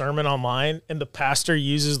watch a sermon online and the pastor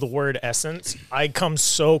uses the word essence, I come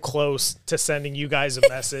so close to sending you guys a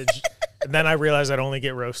message, and then I realize I'd only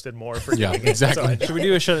get roasted more for Yeah, doing it. exactly. Should we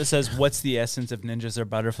do a show that says, "What's the essence of ninjas or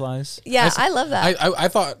butterflies"? Yeah, I love that. I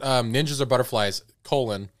thought ninjas or butterflies,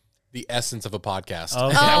 the essence of a podcast.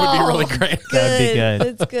 Okay. That would be really great. That'd be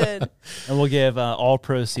good. That's good. And we'll give all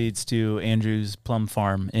proceeds to Andrew's Plum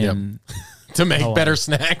Farm in. To make Oh, better wow.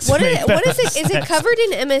 snacks. What is it? Is it covered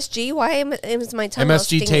in MSG? Why is my tongue all MSG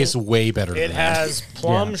stinging? tastes way better It than that. has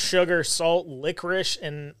plum, Yeah. sugar, salt, licorice,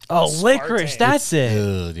 and Oh, licorice! aspartame. That's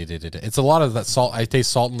it. Ugh, it's a lot of that salt. I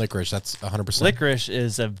taste salt and licorice. That's 100%. Licorice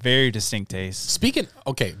is a very distinct taste. Speaking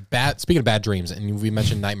of bad dreams, and we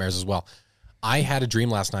mentioned nightmares as well. I had a dream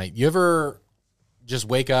last night. You ever just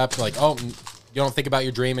wake up like, you don't think about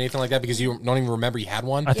your dream, anything like that, because you don't even remember you had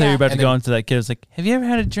one? I thought you were Yeah. about to And go then- into that kid. I was like, "Have you ever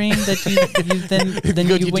had a dream that you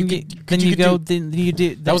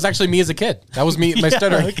do?" That was actually me as a kid. That was me, my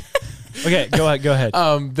stuttering. Okay, go ahead.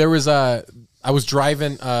 There was I was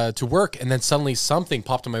driving to work, and then suddenly something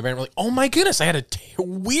popped in my brain. I'm like, oh my goodness, I had a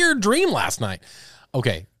weird dream last night.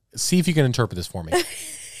 Okay, see if you can interpret this for me.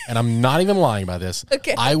 And I'm not even lying about this.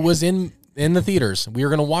 Okay. I was in the theaters. We were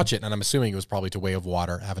going to watch it, and I'm assuming it was probably to Way of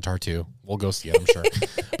Water, Avatar 2. We'll go see it, I'm sure.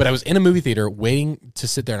 But I was in a movie theater waiting to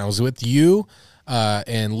sit there, and I was with you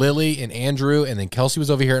and Lily and Andrew, and then Kelsey was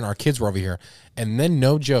over here, and our kids were over here. And then,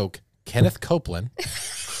 no joke, Kenneth Copeland,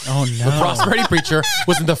 Oh the no! prosperity preacher,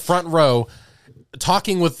 was in the front row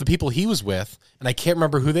talking with the people he was with, and I can't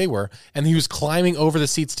remember who they were, and he was climbing over the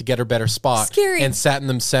seats to get a better spot. Scary. And sat in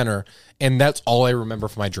the center, and that's all I remember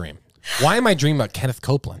from my dream. Why am I dreaming about Kenneth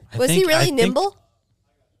Copeland? Was he really nimble?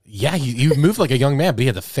 Yeah, he moved like a young man, but he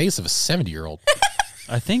had the face of a 70-year-old.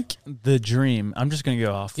 I think the dream. I'm just going to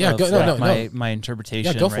go off. Yeah, of go- no, my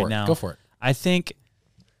interpretation Yeah, go for right it. now. Go for it. I think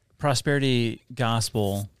prosperity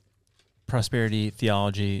gospel, prosperity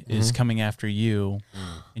theology Mm-hmm. is coming after you,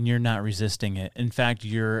 Mm. and you're not resisting it. In fact,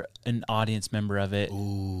 you're an audience member of it,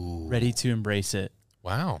 ready to embrace it.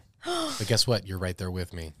 Wow. But guess what? You're right there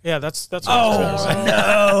with me. Yeah, that's what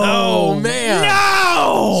Oh, man.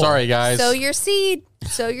 No! Sorry, guys. Sow your seed.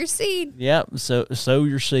 Sow your seed. Yep. So sow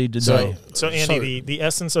your seed today. So Andy, the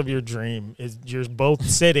essence of your dream is you're both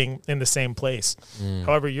sitting in the same place.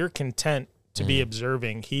 However, you're content to be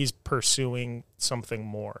observing. He's pursuing something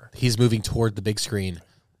more. He's moving toward the big screen,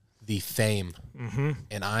 the fame.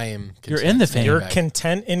 And I am You're content in the to fame. be You're back.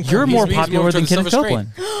 content in You're more he's popular moved to than the Kenneth silver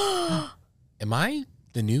screen. Copeland. Am I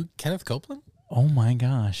the new Kenneth Copeland? Oh my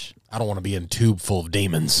gosh. I don't want to be in a tube full of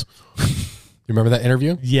demons. You remember that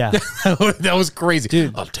interview? Yeah. That was crazy.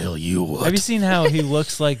 Dude. I'll tell you what. Have you seen how he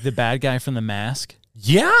looks like the bad guy from The Mask?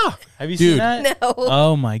 Yeah. Have you Dude. seen that? No.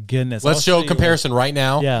 Oh my goodness. Let's I'll show a you comparison right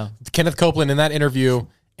now. Yeah. Kenneth Copeland in that interview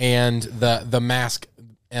and the Mask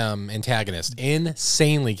antagonist.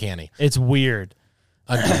 Insanely canny. It's weird.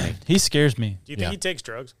 Uncanny. He scares me. Do you think Yeah. he takes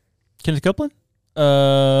drugs? Kenneth Copeland?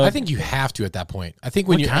 I think you have to at that point. I think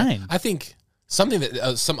when What you kind? I think something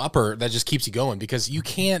that some upper that just keeps you going, because you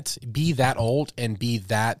can't be that old and be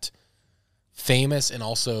that famous and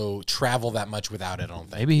also travel that much without it. I don't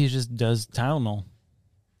think. Maybe he just does Tylenol.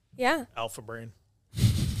 Yeah. Alpha brain.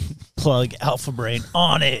 Plug Alpha Brain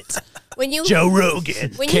on it. When you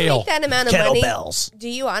Rogan. when you Kale. make that amount of money, Kettlebells. do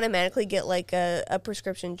you automatically get like a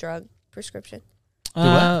prescription drug prescription?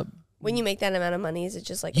 When you make that amount of money, is it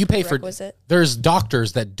just like You a pay for. prerequisite? There's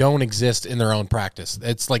doctors that don't exist in their own practice.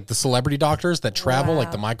 It's like the celebrity doctors that travel,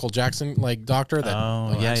 like the Michael Jackson like doctor that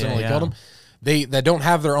Oh, yeah, accidentally yeah, killed yeah. him. that don't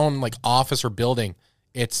have their own like office or building.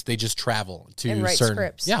 They just travel to And write certain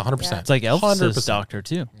scripts. Yeah, 100%. Yeah. It's like Elvis's 100%. doctor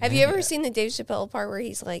too. Have you ever seen the Dave Chappelle part where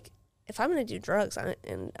he's like, if I'm going to do drugs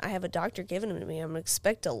and I have a doctor giving them to me, I'm going to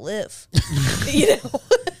expect to live. You know?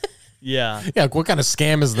 Yeah. Yeah, what kind of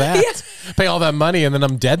scam is that? Pay all that money and then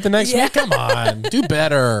I'm dead the next week? Come on, do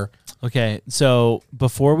better. Okay, so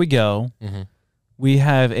before we go, we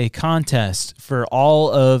have a contest for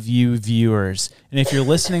all of you viewers. And if you're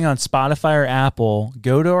listening on Spotify or Apple,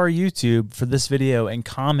 go to our YouTube for this video and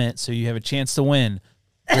comment so you have a chance to win.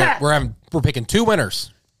 We're picking 2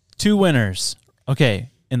 winners. 2 winners. Okay,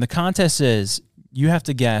 and the contest is you have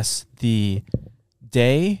to guess the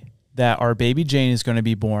day that our baby Jane is going to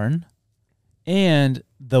be born and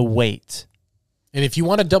the weight. And if you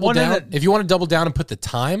want to double down, no. if you want to double down and put the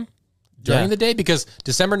time during Yeah. the day, because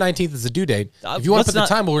December 19th is the due date. If you want to let's put the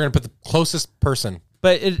time, well, we're going to put the closest person.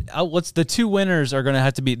 But what's the 2 winners are going to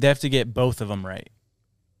have to be, they have to get both of them right.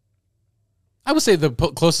 I would say the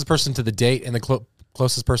closest person to the date and the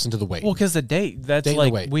closest person to the weight. Well, because the date, that's Date and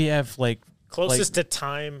like, weight. we have like, Closest to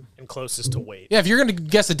time and closest to weight. Yeah, if you're going to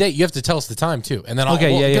guess a date, you have to tell us the time too. And then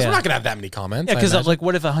Okay, yeah, because yeah. we're not going to have that many comments. yeah, I because imagine. like,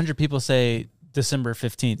 what if 100 people say December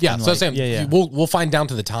 15th? Yeah, And, so like, I'm saying yeah. we'll find down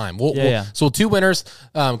to the time. Yeah. So 2 winners,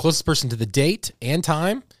 closest person to the date and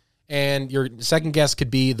time, and your second guess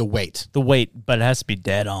could be the weight. The weight, but it has to be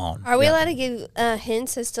dead on. Are we allowed to give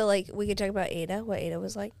hints as to, like, we could talk about Ada, what Ada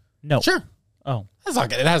was like? No. Sure, Oh, that's not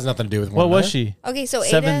good. It has nothing to do with what one was another. she? Okay, so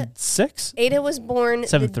 7'6"? Ada was born the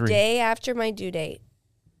 7'3". day after my due date.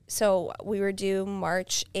 So we were due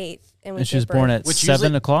March 8th. And she was born at Which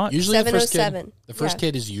 7 o'clock? Usually the first kid, 7:07. the first Yeah.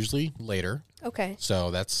 kid is usually later. Okay.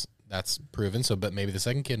 So that's proven. So, but maybe the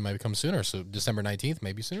second kid might come sooner. So December 19th,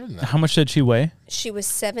 maybe sooner than that. How much did she weigh? She was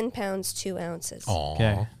 7 pounds, 2 ounces. Aw.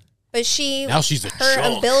 Okay. But Now she's a her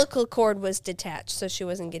chunk. umbilical cord was detached, so she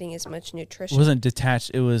wasn't getting as much It nutrition. wasn't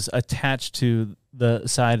detached. It was attached to the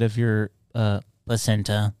side of your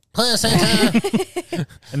placenta.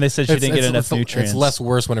 And they said she didn't get enough nutrients. It's less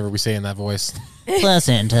worse whenever we say it in that voice.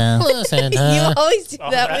 placenta. You always do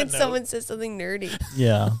On that that when note. someone says something nerdy.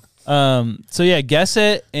 Yeah. So yeah, guess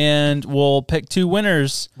it, and we'll pick 2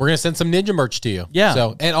 winners. We're gonna send some ninja merch to you. Yeah.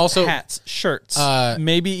 So and also Hats, shirts,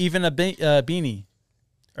 maybe even a beanie,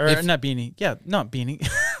 or If- not beanie. Yeah, not beanie,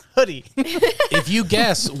 hoodie. if you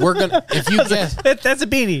guess, we're gonna. If you guess, That's a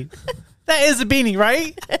beanie. That is a beanie,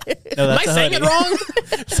 right? No, am I that's a saying it hoodie. wrong?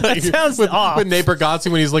 So That sounds with, off. With Nate Bargatze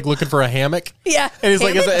when he's like looking for a hammock. Yeah. And he's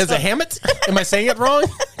like, is it a hammock? Am I saying it wrong?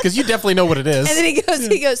 Because you definitely know what it is. And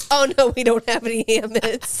then he goes, oh no, we don't have any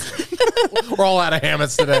hammocks. We're all out of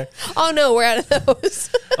hammocks today. Oh no, we're out of those.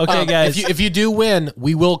 Okay, guys. If you do win,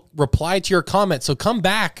 we will reply to your comment. So come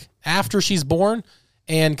back after she's born.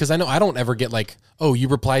 And because I know I don't ever get like, oh, you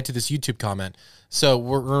replied to this YouTube comment. So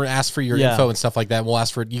we're going to ask for your Yeah. info and stuff like that. We'll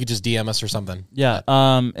ask for it. You could just DM us or something. Yeah.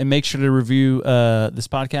 And make sure to review this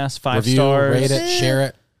podcast 5 Review, stars. rate it, share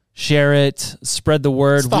it. Share it. Spread the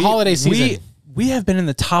word. It's the holiday season. We have been in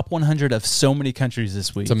the top 100 of so many countries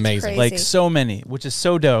this week. It's amazing. Crazy. Like so many, which is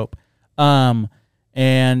so dope. And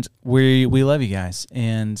we love you guys,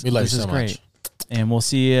 and We love this you is so great. much. And we'll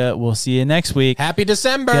see you next week. Happy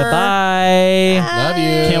December. Goodbye. Love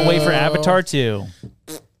you. Can't wait for Avatar 2.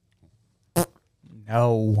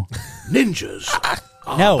 No. Ninjas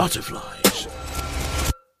are No. butterflies.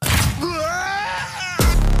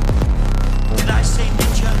 Did I say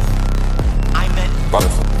ninja? I meant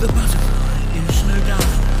butterfly. The butterfly is no doubt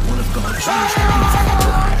one of God's most